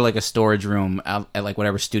it's just sort of like a storage room out at like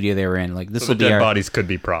whatever studio they were in. Like this so will the be dead our bodies could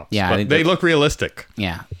be props. Yeah, I but think they that- look realistic.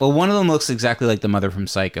 yeah. Well, one of them looks exactly like the mother from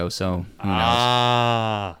Psycho, so who knows?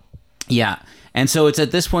 Ah. Yeah. And so it's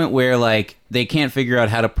at this point where like they can't figure out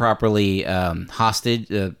how to properly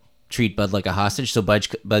treat Bud like a hostage. So Bud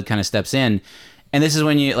kind of steps in, and this is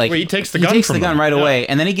when you like Well, he takes the gun from them. right Yeah. away,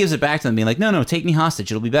 and then he gives it back to them, being like, "No, take me hostage.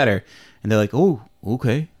 It'll be better." And they're like, "Oh,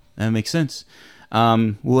 okay, that makes sense.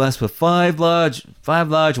 We'll ask for five large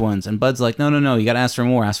ones." And Bud's like, "No, you got to ask for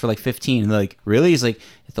more. Ask for like 15." And they're like, "Really?" He's like,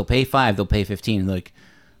 "If they'll pay 5, they'll pay 15." And they're like,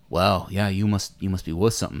 "Wow, yeah, you must be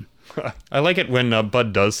worth something." I like it when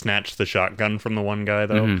Bud does snatch the shotgun from the one guy,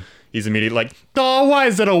 though. Mm-hmm. He's immediately like, "Oh, why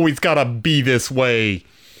is it always gotta be this way?"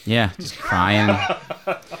 Yeah, just crying.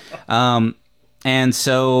 And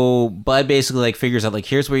so Bud basically like figures out like,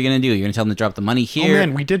 here's what you're gonna do. You're gonna tell them to drop the money Oh here.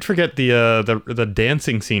 man, we did forget the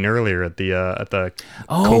dancing scene earlier at the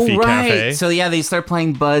Oh, Kofi right. Cafe. So yeah, they start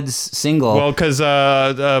playing Bud's single. Well, because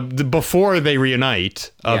before they reunite,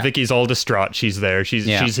 Yeah. Vicky's all distraught. She's there. She's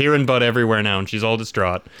Yeah. hearing Bud everywhere now, and she's all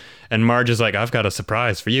distraught. And Marge is like, "I've got a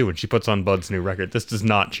surprise for you," and she puts on Bud's new record. This does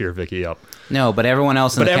not cheer Vicky up. No, but everyone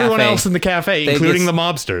else in But the everyone cafe. else in the cafe, they including get- the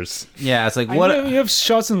mobsters. Yeah, it's like I what know you have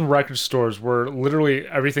shots in record stores where literally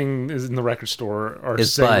everything is in the record store are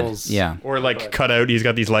is Bud. singles. Yeah. Or like cutout. He's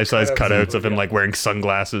got these life-size cutouts of him like wearing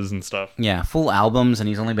sunglasses and stuff. Yeah, full albums, and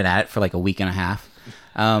he's only been at it for like a week and a half.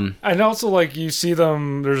 And also, like, you see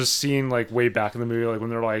them, there's a scene, like, way back in the movie, like, when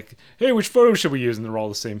they're like, hey, which photo should we use? And they're all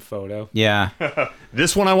the same photo. Yeah,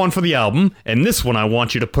 This one I want for the album, and this one I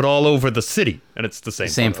want you to put all over the city, and it's the same.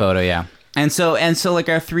 same photo. Yeah, and so like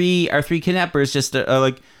our three kidnappers just are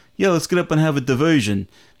like, yeah, let's get up and have a diversion.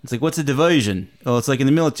 It's like, what's a diversion? Oh, it's like in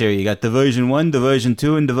the military. You got diversion 1, diversion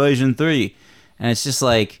 2, and diversion 3, and it's just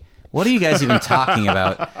like, what are you guys even talking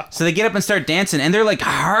about? So they get up and start dancing, and they're like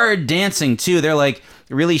hard dancing too. They're like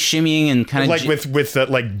really shimmying and kind of Like with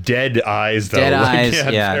like dead eyes, though. Dead Like, eyes,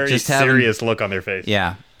 yeah, very just having- serious look on their face.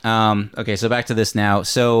 yeah. Okay, so back to this now.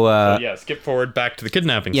 So Yeah, skip forward back to the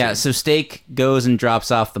kidnapping. yeah, scene. so Steak goes and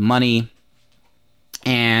drops off the money,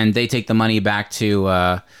 and they take the money back to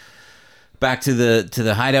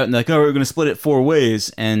the hideout, and they're like, oh, we're gonna split it 4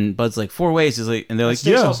 ways. And Bud's like, 4 ways is like, and they're like,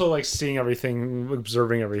 Steve's yeah, also, like, seeing everything,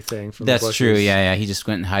 observing everything from the that's bushes. true. Yeah. He just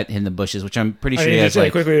went and hid in the bushes, which I'm pretty I sure mean, he he has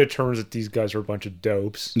like, quickly determines that these guys are a bunch of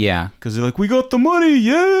dopes. yeah, because they're like, we got the money,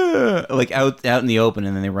 yeah, like out in the open,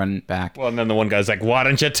 and then they run back. Well, and then the one guy's like, "Why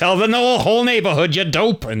don't you tell the whole neighborhood you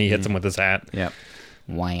dope?" And he hits him with his hat. Yep.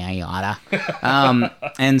 Why I oughta.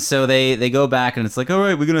 And so they go back, and it's like, all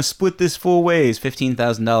right, we're gonna split this 4 ways,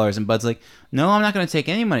 $15,000. And Bud's like, no, I'm not gonna take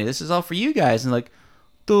any money. This is all for you guys. And like,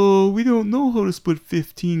 duh, we don't know how to split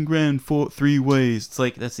 15 grand 3 ways. It's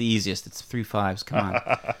like, that's the easiest. It's 3 5s. Come on.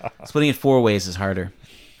 Splitting it 4 ways is harder.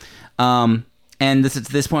 And this is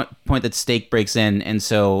this point that Steak breaks in, and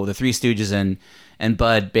so the 3 Stooges and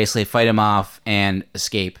Bud basically fight him off and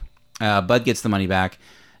escape. Bud gets the money back.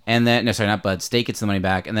 And then, no, sorry, not Bud. Steak gets the money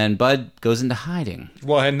back, and then Bud goes into hiding.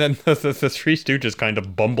 Well, and then the Three Stooges kind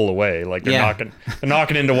of bumble away, like they're Yeah.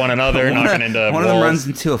 knocking into one another, knocking into One walls. of them runs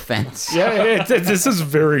into a fence. Yeah, this is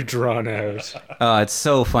very drawn out. Oh, it's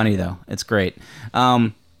so funny though. It's great.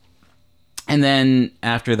 And then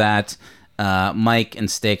after that, Mike and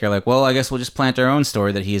Steak are like, well, I guess we'll just plant our own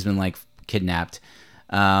story that he's been like kidnapped.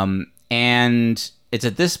 And it's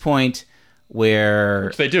at this point where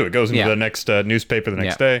Which they do. It goes into Yeah. the next newspaper the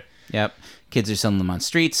next Yeah. day. Yep, kids are selling them on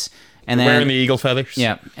streets, and then Wearing the eagle feathers.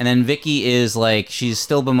 yeah, and then Vicky is like, she's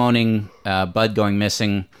still bemoaning Bud going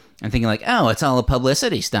missing and thinking like, oh, it's all a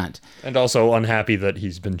publicity stunt. And also unhappy that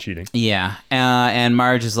he's been cheating. Yeah, and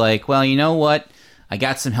Marge is like, well, you know what? I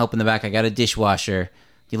got some help in the back. I got a dishwasher.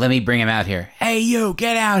 You let me bring him out here. Hey, you,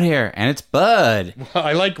 get out here. And it's Bud.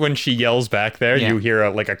 I like when she yells back there. Yeah. You hear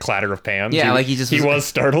a clatter of pans. Yeah, like he was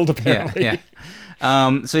startled Yeah, apparently. yeah.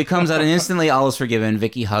 So he comes out and instantly all is forgiven.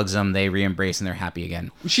 Vicky hugs him. They re-embrace and they're happy again.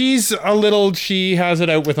 She has it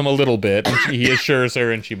out with him a little bit. And he assures her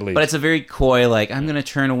and she believes. But it's a very coy, like, I'm going to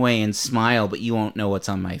turn away and smile, but you won't know what's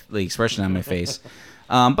on the expression on my face.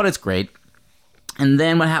 But it's great. And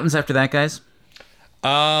then what happens after that, guys?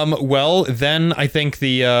 Well, then I think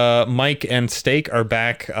the Mike and Steak are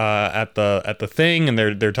back at the thing, and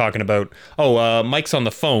they're talking about Mike's on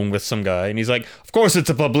the phone with some guy, and he's like, "Of course it's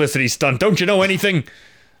a publicity stunt. Don't you know anything?"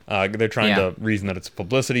 They're trying to reason that it's a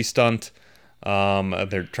publicity stunt.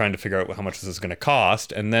 They're trying to figure out how much this is going to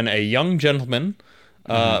cost, and then a young gentleman.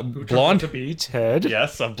 Blonde to be Ted.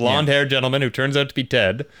 Yes, a blonde-haired gentleman who turns out to be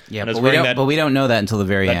Ted. Yeah, and is but wearing we don't know that until the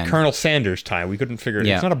very that end. Colonel Sanders tie. We couldn't figure it.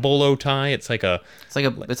 Yeah. It's not a bolo tie. It's like a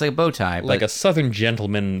bow tie, but like a Southern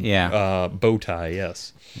gentleman Yeah. bow tie.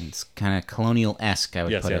 Yes. it's kind of colonial-esque, I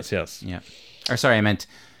would put it. Yes. Yeah. Or sorry, I meant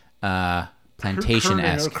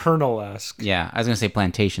plantation-esque. Colonel-esque. Yeah, I was going to say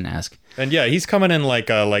plantation-esque. And yeah, he's coming in like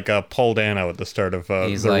a Paul Dano at the start of There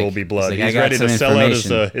like- Will Be Blood. he's like, I He's got ready to some sell out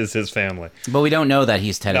information. his family. But we don't know that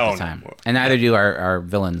he's Ted at No, the time. no. And neither do our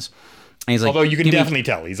villains. And he's like, Although you can "Give me-" definitely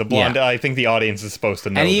tell he's a blonde. Yeah. I think the audience is supposed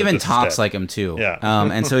to know. And he that even this is talks Ted. like him too. Yeah.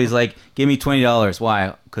 And so he's like, "Give me $20."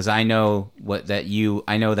 Why? Because I know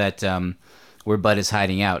that where Bud is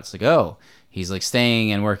hiding out. It's like, oh, he's like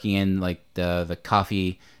staying and working in like the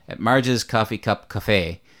coffee at Marge's Coffee Cup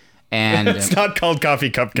Cafe. And It's not called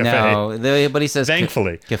Coffee Cup Cafe. No, but he says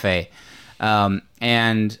Thankfully. cafe.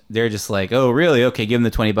 And they're just like, oh, really? Okay, give him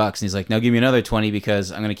the $20. And he's like, no, give me another 20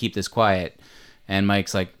 because I'm going to keep this quiet. And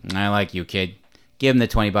Mike's like, I like you, kid. Give him the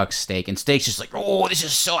 $20 Steak. And Steak's just like, oh,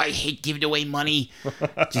 I hate giving away money.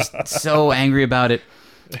 Just so angry about it.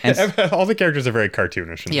 And All the characters are very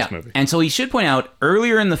cartoonish in this movie. and so we should point out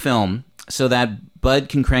earlier in the film, so that Bud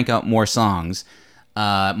can crank out more songs,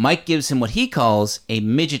 Mike gives him what he calls a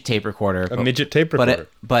midget tape recorder. Midget tape recorder.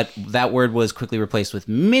 But that word was quickly replaced with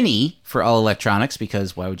mini for all electronics,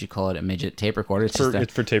 because why would you call it a midget tape recorder? It's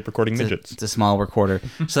It's for tape recording midgets. It's a small recorder,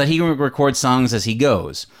 so that he can record songs as he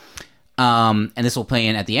goes. And this will play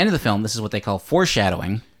in at the end of the film. This is what they call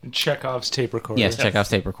foreshadowing. Chekhov's tape recorder. Yes, Chekhov's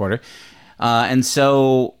tape recorder. And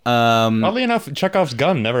so... Oddly enough, Chekhov's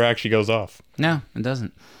gun never actually goes off. no, it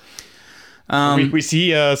doesn't. We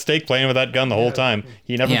see Steak playing with that gun the whole time.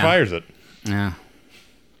 He never Yeah. fires it. Yeah.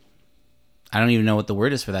 I don't even know what the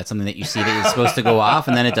word is for that. Something that you see that is supposed to go off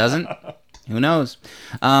and then it doesn't. Who knows?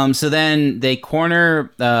 So then they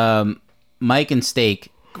corner Mike and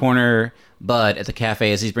Steak corner Bud at the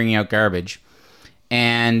cafe as he's bringing out garbage.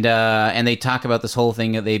 And they talk about this whole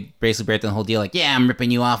thing. They basically break the whole deal like, yeah, I'm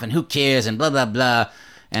ripping you off and who cares and blah, blah, blah.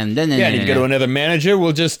 And then Yeah, and if you go to another manager,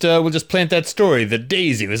 we'll just plant that story that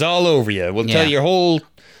Daisy was all over you. We'll tell Yeah. your whole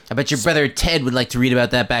I bet your brother Ted would like to read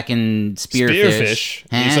about that back in Spearfish.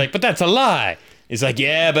 And he's Huh? like, but that's a lie. He's like,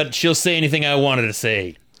 yeah, but she'll say anything I wanted to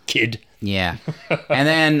say, kid. Yeah. And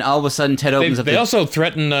then all of a sudden Ted opens up They also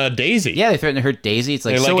threaten Daisy. Yeah, they threaten to hurt Daisy. It's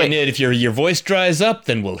like, They're so like, wait, and if your voice dries up,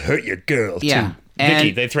 then we'll hurt your girl, yeah. too. And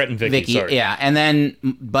Vicky, they threaten Vicky, sorry. Yeah, and then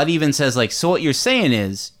Bud even says like, so what you're saying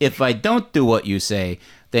is, if I don't do what you say,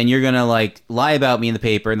 then you're gonna like lie about me in the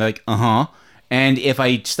paper, and they're like, and if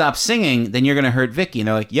I stop singing, then you're gonna hurt Vicky, and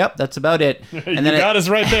they're like, yep, that's about it. And You got us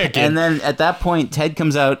right there, kid. And then at that point, Ted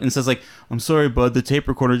comes out and says like, I'm sorry, Bud, the tape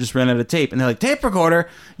recorder just ran out of tape, and they're like, tape recorder,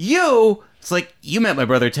 you. It's like, you met my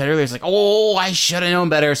brother Ted earlier. It's like, oh, I should have known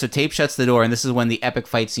better. So Tape shuts the door, and this is when the epic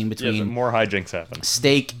fight scene between Yeah, more hijinks happen.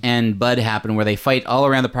 Steak and Bud happen, where they fight all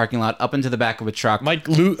around the parking lot, up into the back of a truck.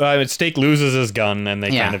 Steak loses his gun, and they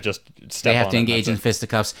Yeah. kind of just step They have on to it, engage in that's it.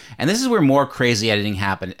 fisticuffs, and this is where more crazy editing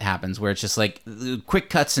happens, where it's just like quick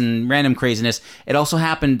cuts and random craziness. It also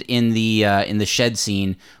happened in the shed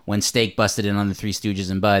scene when Steak busted in on the Three Stooges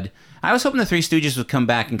and Bud. I was hoping the Three Stooges would come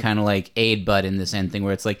back and kind of like aid Bud in this end thing,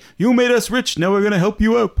 where it's like, you made us rich, now we're gonna help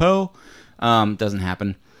you out, pal. Doesn't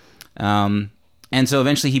happen. And so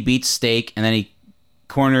eventually he beats Steak, and then he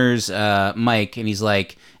corners Mike, and he's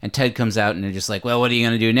like, and Ted comes out, and they're just like, well, what are you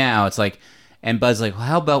gonna do now? It's like, and Bud's like, well,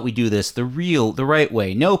 how about we do this the right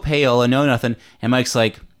way, no payola, no nothing. And Mike's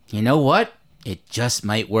like, you know what, it just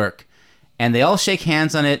might work. And they all shake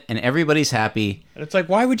hands on it, and everybody's happy. And it's like,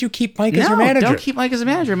 why would you keep Mike as your No, manager? don't keep Mike as a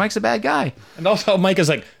manager. Mike's a bad guy. And also, Mike is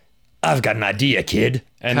like, I've got an idea, kid.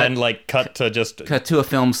 And then, like, cut to just... Cut to a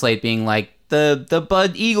film slate being like, the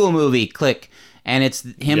Bud Eagle movie, click. And it's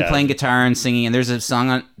him Yeah. playing guitar and singing, and there's a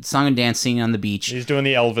song and dance singing on the beach. He's doing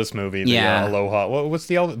the Elvis movie. The, Yeah. Aloha. What's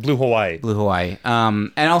the Elvis? Blue Hawaii. Blue Hawaii.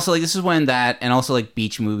 And also like this is when that, and also like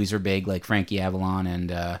beach movies are big, like Frankie Avalon and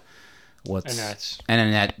Annette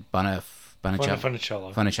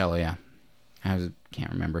Funicello, yeah.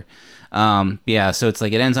 Can't remember. Yeah, so it's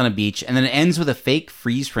like it ends on a beach, and then it ends with a fake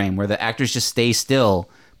freeze frame where the actors just stay still,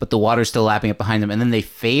 but the water's still lapping up behind them, and then they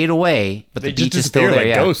fade away, but They the just beach is still disappear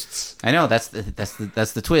there. like Yeah. ghosts. I know that's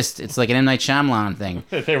the twist. It's like an M. Night Shyamalan thing.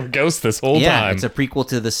 They were ghosts this whole Yeah, time. it's a prequel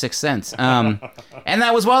to The Sixth Sense. And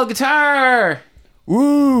that was Wild Guitar.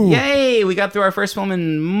 Woo! Yay! We got through our first film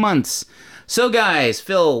in months. So, guys,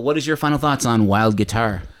 Phil, what is your final thoughts on Wild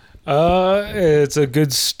Guitar? It's a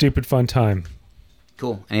good, stupid, fun time.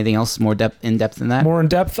 Cool. Anything else more in depth than that? More in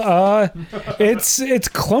depth. It's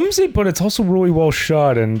clumsy, but it's also really well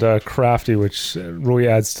shot and crafty, which really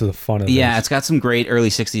adds to the fun of it. Yeah, it's got some great early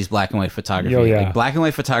 60s black and white photography. Oh, yeah. Like, black and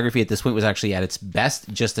white photography at this point was actually at its best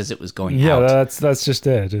just as it was going Yeah, out. that's just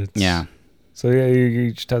it. Yeah. So yeah,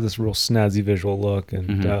 you just have this real snazzy visual look, and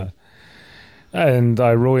Mm-hmm. and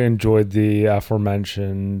I really enjoyed the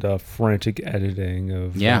aforementioned frantic editing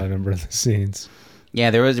of Yeah. a number of the scenes. Yeah,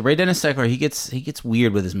 there was Ray Dennis Steckler. He gets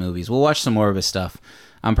weird with his movies. We'll watch some more of his stuff.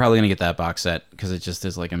 I'm probably gonna get that box set because it just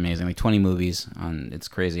is like amazing. Like 20 movies it's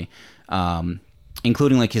crazy,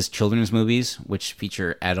 including like his children's movies, which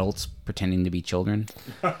feature adults pretending to be children.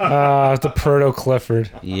 The Proto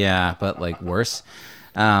Clifford. Yeah, but like worse,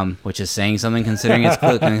 which is saying something considering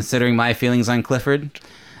considering my feelings on Clifford.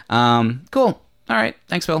 Cool. All right.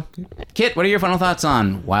 Thanks, Phil. Kit, what are your final thoughts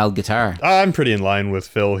on Wild Guitar? I'm pretty in line with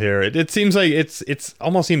Phil here. It seems like it's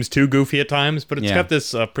almost seems too goofy at times, but it's Yeah. got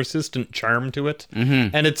this persistent charm to it,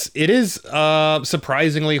 and it is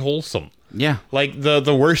surprisingly wholesome. Yeah. Like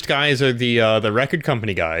the worst guys are the record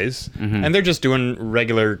company guys, and they're just doing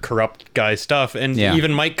regular corrupt guy stuff. And Yeah.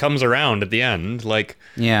 even Mike comes around at the end, like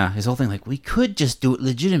Yeah, his whole thing like we could just do it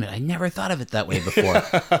legitimate. I never thought of it that way before. I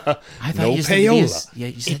thought No you just had to be a, payola. yeah,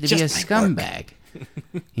 you just had to It be a just might work. scumbag.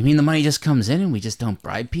 You mean the money just comes in and we just don't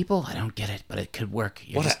bribe people? I don't get it, but it could work.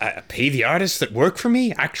 You're what? just- I pay the artists that work for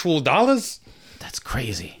me actual dollars. that's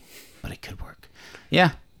crazy, but it could work.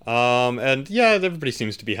 Yeah. And yeah, everybody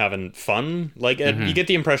seems to be having fun. Like, and you get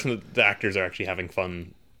the impression that the actors are actually having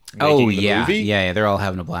fun. Oh making the yeah, movie. yeah, they're all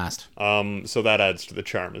having a blast. So that adds to the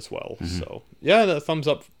charm as well. So yeah, the thumbs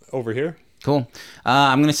up over here. Cool.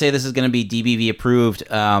 I'm gonna say this is gonna be DBV approved.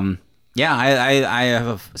 Yeah, I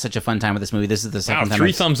have such a fun time with this movie. This is the Wow, second time. 3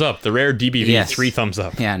 I've- thumbs up. The rare DBV, Yes. 3 thumbs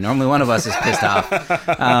up. Yeah, normally one of us is pissed off.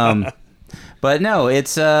 But no,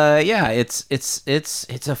 it's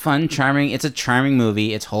it's a fun, charming. It's a charming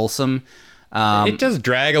movie. It's wholesome. It does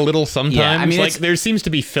drag a little sometimes. Yeah, I mean, like it's- there seems to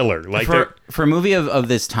be filler. Like For a movie of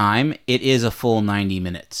this time, it is a full 90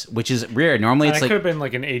 minutes, which is rare. Normally, And it's it could like have been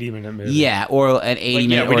like an 80-minute movie. yeah, or an 80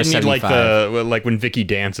 minute we or a didn't need 75. like when Vicky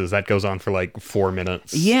dances. That goes on for like 4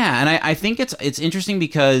 minutes. Yeah, and I think it's interesting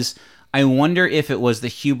because I wonder if it was the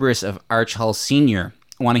hubris of Arch Hall Sr.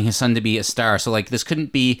 wanting his son to be a star. So like this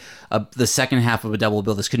couldn't be the second half of a double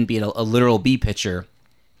bill. This couldn't be a literal B picture.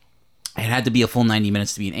 It had to be a full 90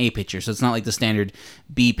 minutes to be an A picture. So it's not like the standard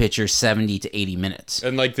B picture 70 to 80 minutes.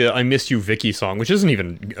 And like the "I Miss You, Vicky" song, which isn't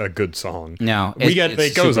even a good song. No, we get it's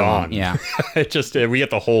it goes super long, on. yeah. It just we get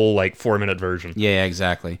the whole like 4-minute version. Yeah,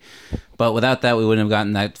 exactly. But without that, we wouldn't have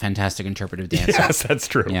gotten that fantastic interpretive dance. Yes, that's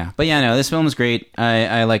true. Yeah, but yeah, no, this film is great.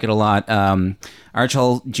 I like it a lot. Arch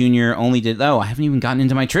Hall Jr. only did... Oh, I haven't even gotten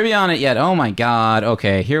into my trivia on it yet. Oh my god.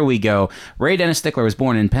 Okay, here we go. Ray Dennis Stickler was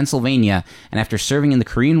born in Pennsylvania, and after serving in the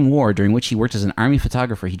Korean War, during which he worked as an army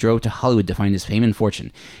photographer, he drove to Hollywood to find his fame and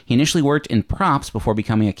fortune. He initially worked in props before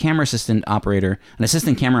becoming an assistant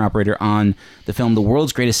camera operator on the film The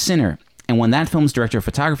World's Greatest Sinner. And when that film's director of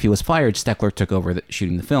photography was fired, Steckler took over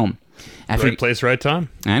shooting the film. Right place, right time.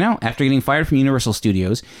 I know. After getting fired from Universal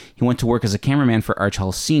Studios, he went to work as a cameraman for Arch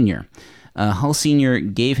Hall Sr. Hall Sr.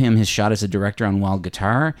 gave him his shot as a director on Wild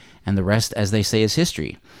Guitar, and the rest, as they say, is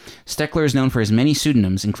history. Steckler is known for his many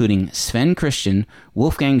pseudonyms, including Sven Christian,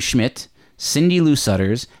 Wolfgang Schmidt, Cindy Lou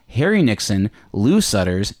Sutters, Harry Nixon, Lou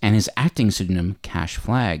Sutters, and his acting pseudonym, Cash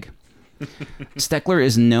Flag. Steckler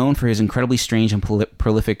is known for his incredibly strange and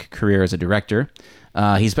prolific career as a director.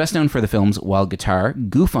 He's best known for the films Wild Guitar,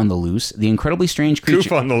 Goof on the Loose, The Incredibly Strange Creature...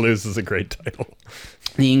 Goof on the Loose is a great title.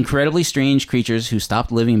 The Incredibly Strange Creatures Who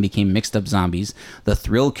Stopped Living and Became Mixed Up Zombies, The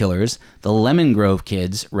Thrill Killers, The Lemon Grove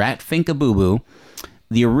Kids, Rat Finka Boo Boo,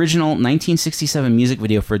 the original 1967 music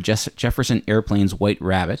video for Jefferson Airplane's White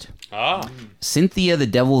Rabbit, Cynthia the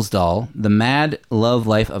Devil's Doll, The Mad Love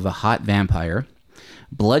Life of a Hot Vampire,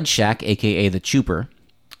 Blood Shack, a.k.a. The Chooper,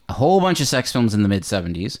 a whole bunch of sex films in the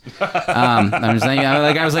mid-70s.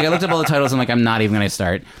 I looked up all the titles. I'm like, I'm not even going to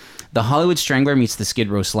start. The Hollywood Strangler meets the Skid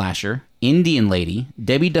Row Slasher, Indian Lady,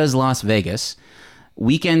 Debbie Does Las Vegas,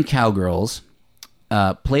 Weekend Cowgirls,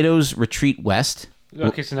 Plato's Retreat West.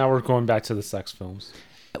 Okay, so now we're going back to the sex films.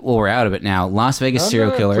 Well, we're out of it now. Las Vegas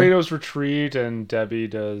Serial Killer. Plato's Retreat and Debbie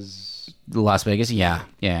Does... Las Vegas, yeah.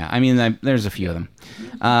 I mean, there's a few of them.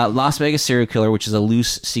 Las Vegas Serial Killer, which is a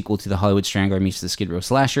loose sequel to The Hollywood Strangler meets the Skid Row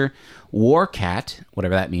Slasher. War Cat,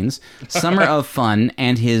 whatever that means. Summer of Fun,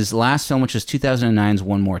 and his last film, which was 2009's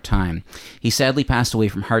One More Time. He sadly passed away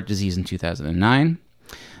from heart disease in 2009.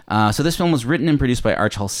 So this film was written and produced by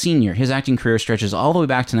Arch Hall Sr. His acting career stretches all the way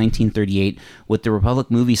back to 1938 with the Republic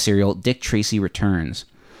movie serial Dick Tracy Returns.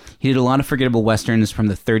 He did a lot of forgettable westerns from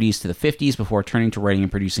the 30s to the 50s before turning to writing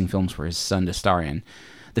and producing films for his son to star in.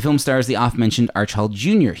 The film stars the oft-mentioned Arch Hall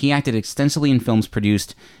Jr. He acted extensively in films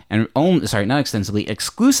produced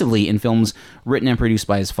exclusively in films written and produced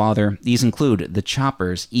by his father. These include The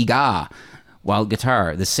Choppers, Eegah, Wild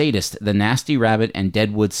Guitar, The Sadist, The Nasty Rabbit, and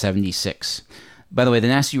Deadwood 76. By the way, The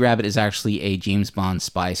Nasty Rabbit is actually a James Bond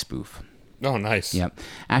spy spoof. Oh, nice. Yep.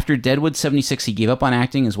 After Deadwood 76, he gave up on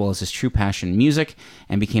acting as well as his true passion, music,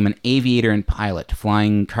 and became an aviator and pilot,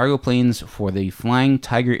 flying cargo planes for the Flying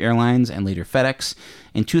Tiger Airlines and later FedEx.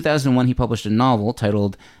 In 2001, he published a novel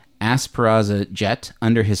titled Asperazza Jet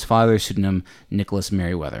under his father's pseudonym Nicholas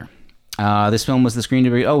Merriweather. This film was the screen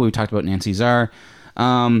debut. Oh, we talked about Nancy Czar.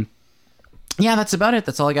 Yeah, that's about it.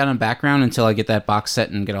 That's all I got on background until I get that box set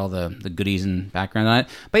and get all the goodies and background on it.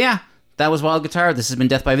 But yeah, that was Wild Guitar. This has been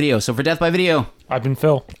Death by Video. So for Death by Video, I've been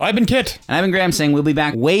Phil. I've been Kit. And I've been Graham, saying we'll be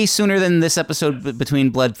back way sooner than this episode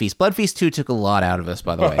between Blood Feast. Blood Feast 2 took a lot out of us,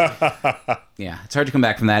 by the way. Yeah, it's hard to come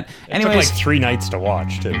back from that. Anyways, it took like 3 nights to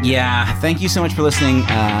watch, too. Yeah, thank you so much for listening.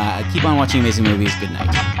 Keep on watching amazing movies. Good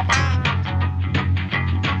night.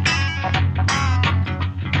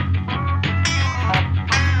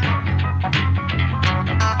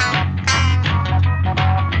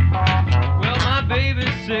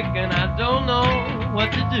 And I don't know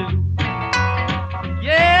what to do.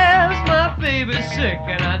 Yes, my baby's sick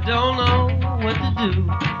and I don't know what to do.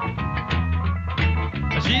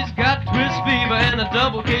 She's got twist fever and a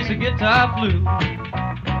double case of guitar flu.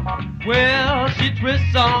 Well, she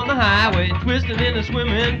twists on the highway, twisting in the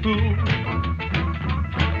swimming pool.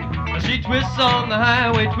 She twists on the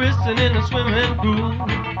highway, twisting in the swimming pool.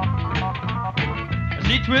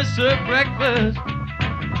 She twists her breakfast,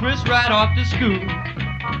 twists right off to school.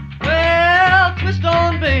 Well, twist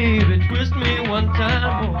on, baby, twist me one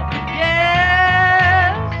time more.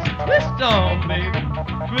 Yes, twist on, baby,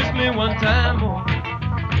 twist me one time more.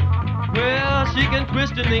 Well, she can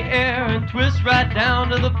twist in the air and twist right down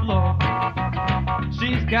to the floor.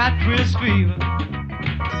 She's got twist fever.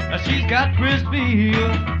 She's got twist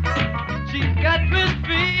fever. She's got twist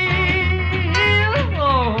fever.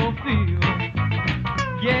 Oh, fever.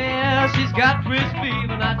 Yeah, she's got twist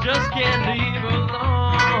fever and I just can't leave her alone.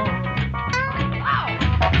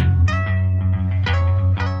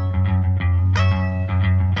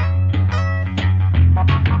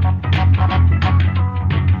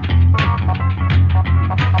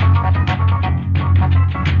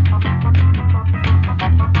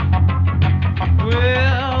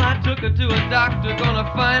 Well, I took her to a doctor, gonna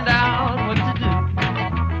find out what to do.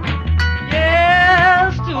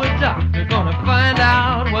 Yes, to a doctor, gonna find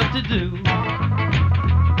out what to do.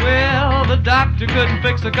 Well, the doctor couldn't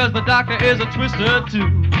fix her cause the doctor is a twister too.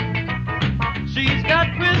 She's got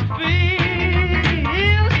twist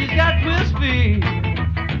fever, she's got twist fever.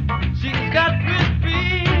 She's got twist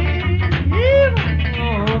fever,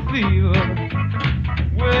 oh fever.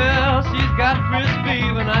 Well,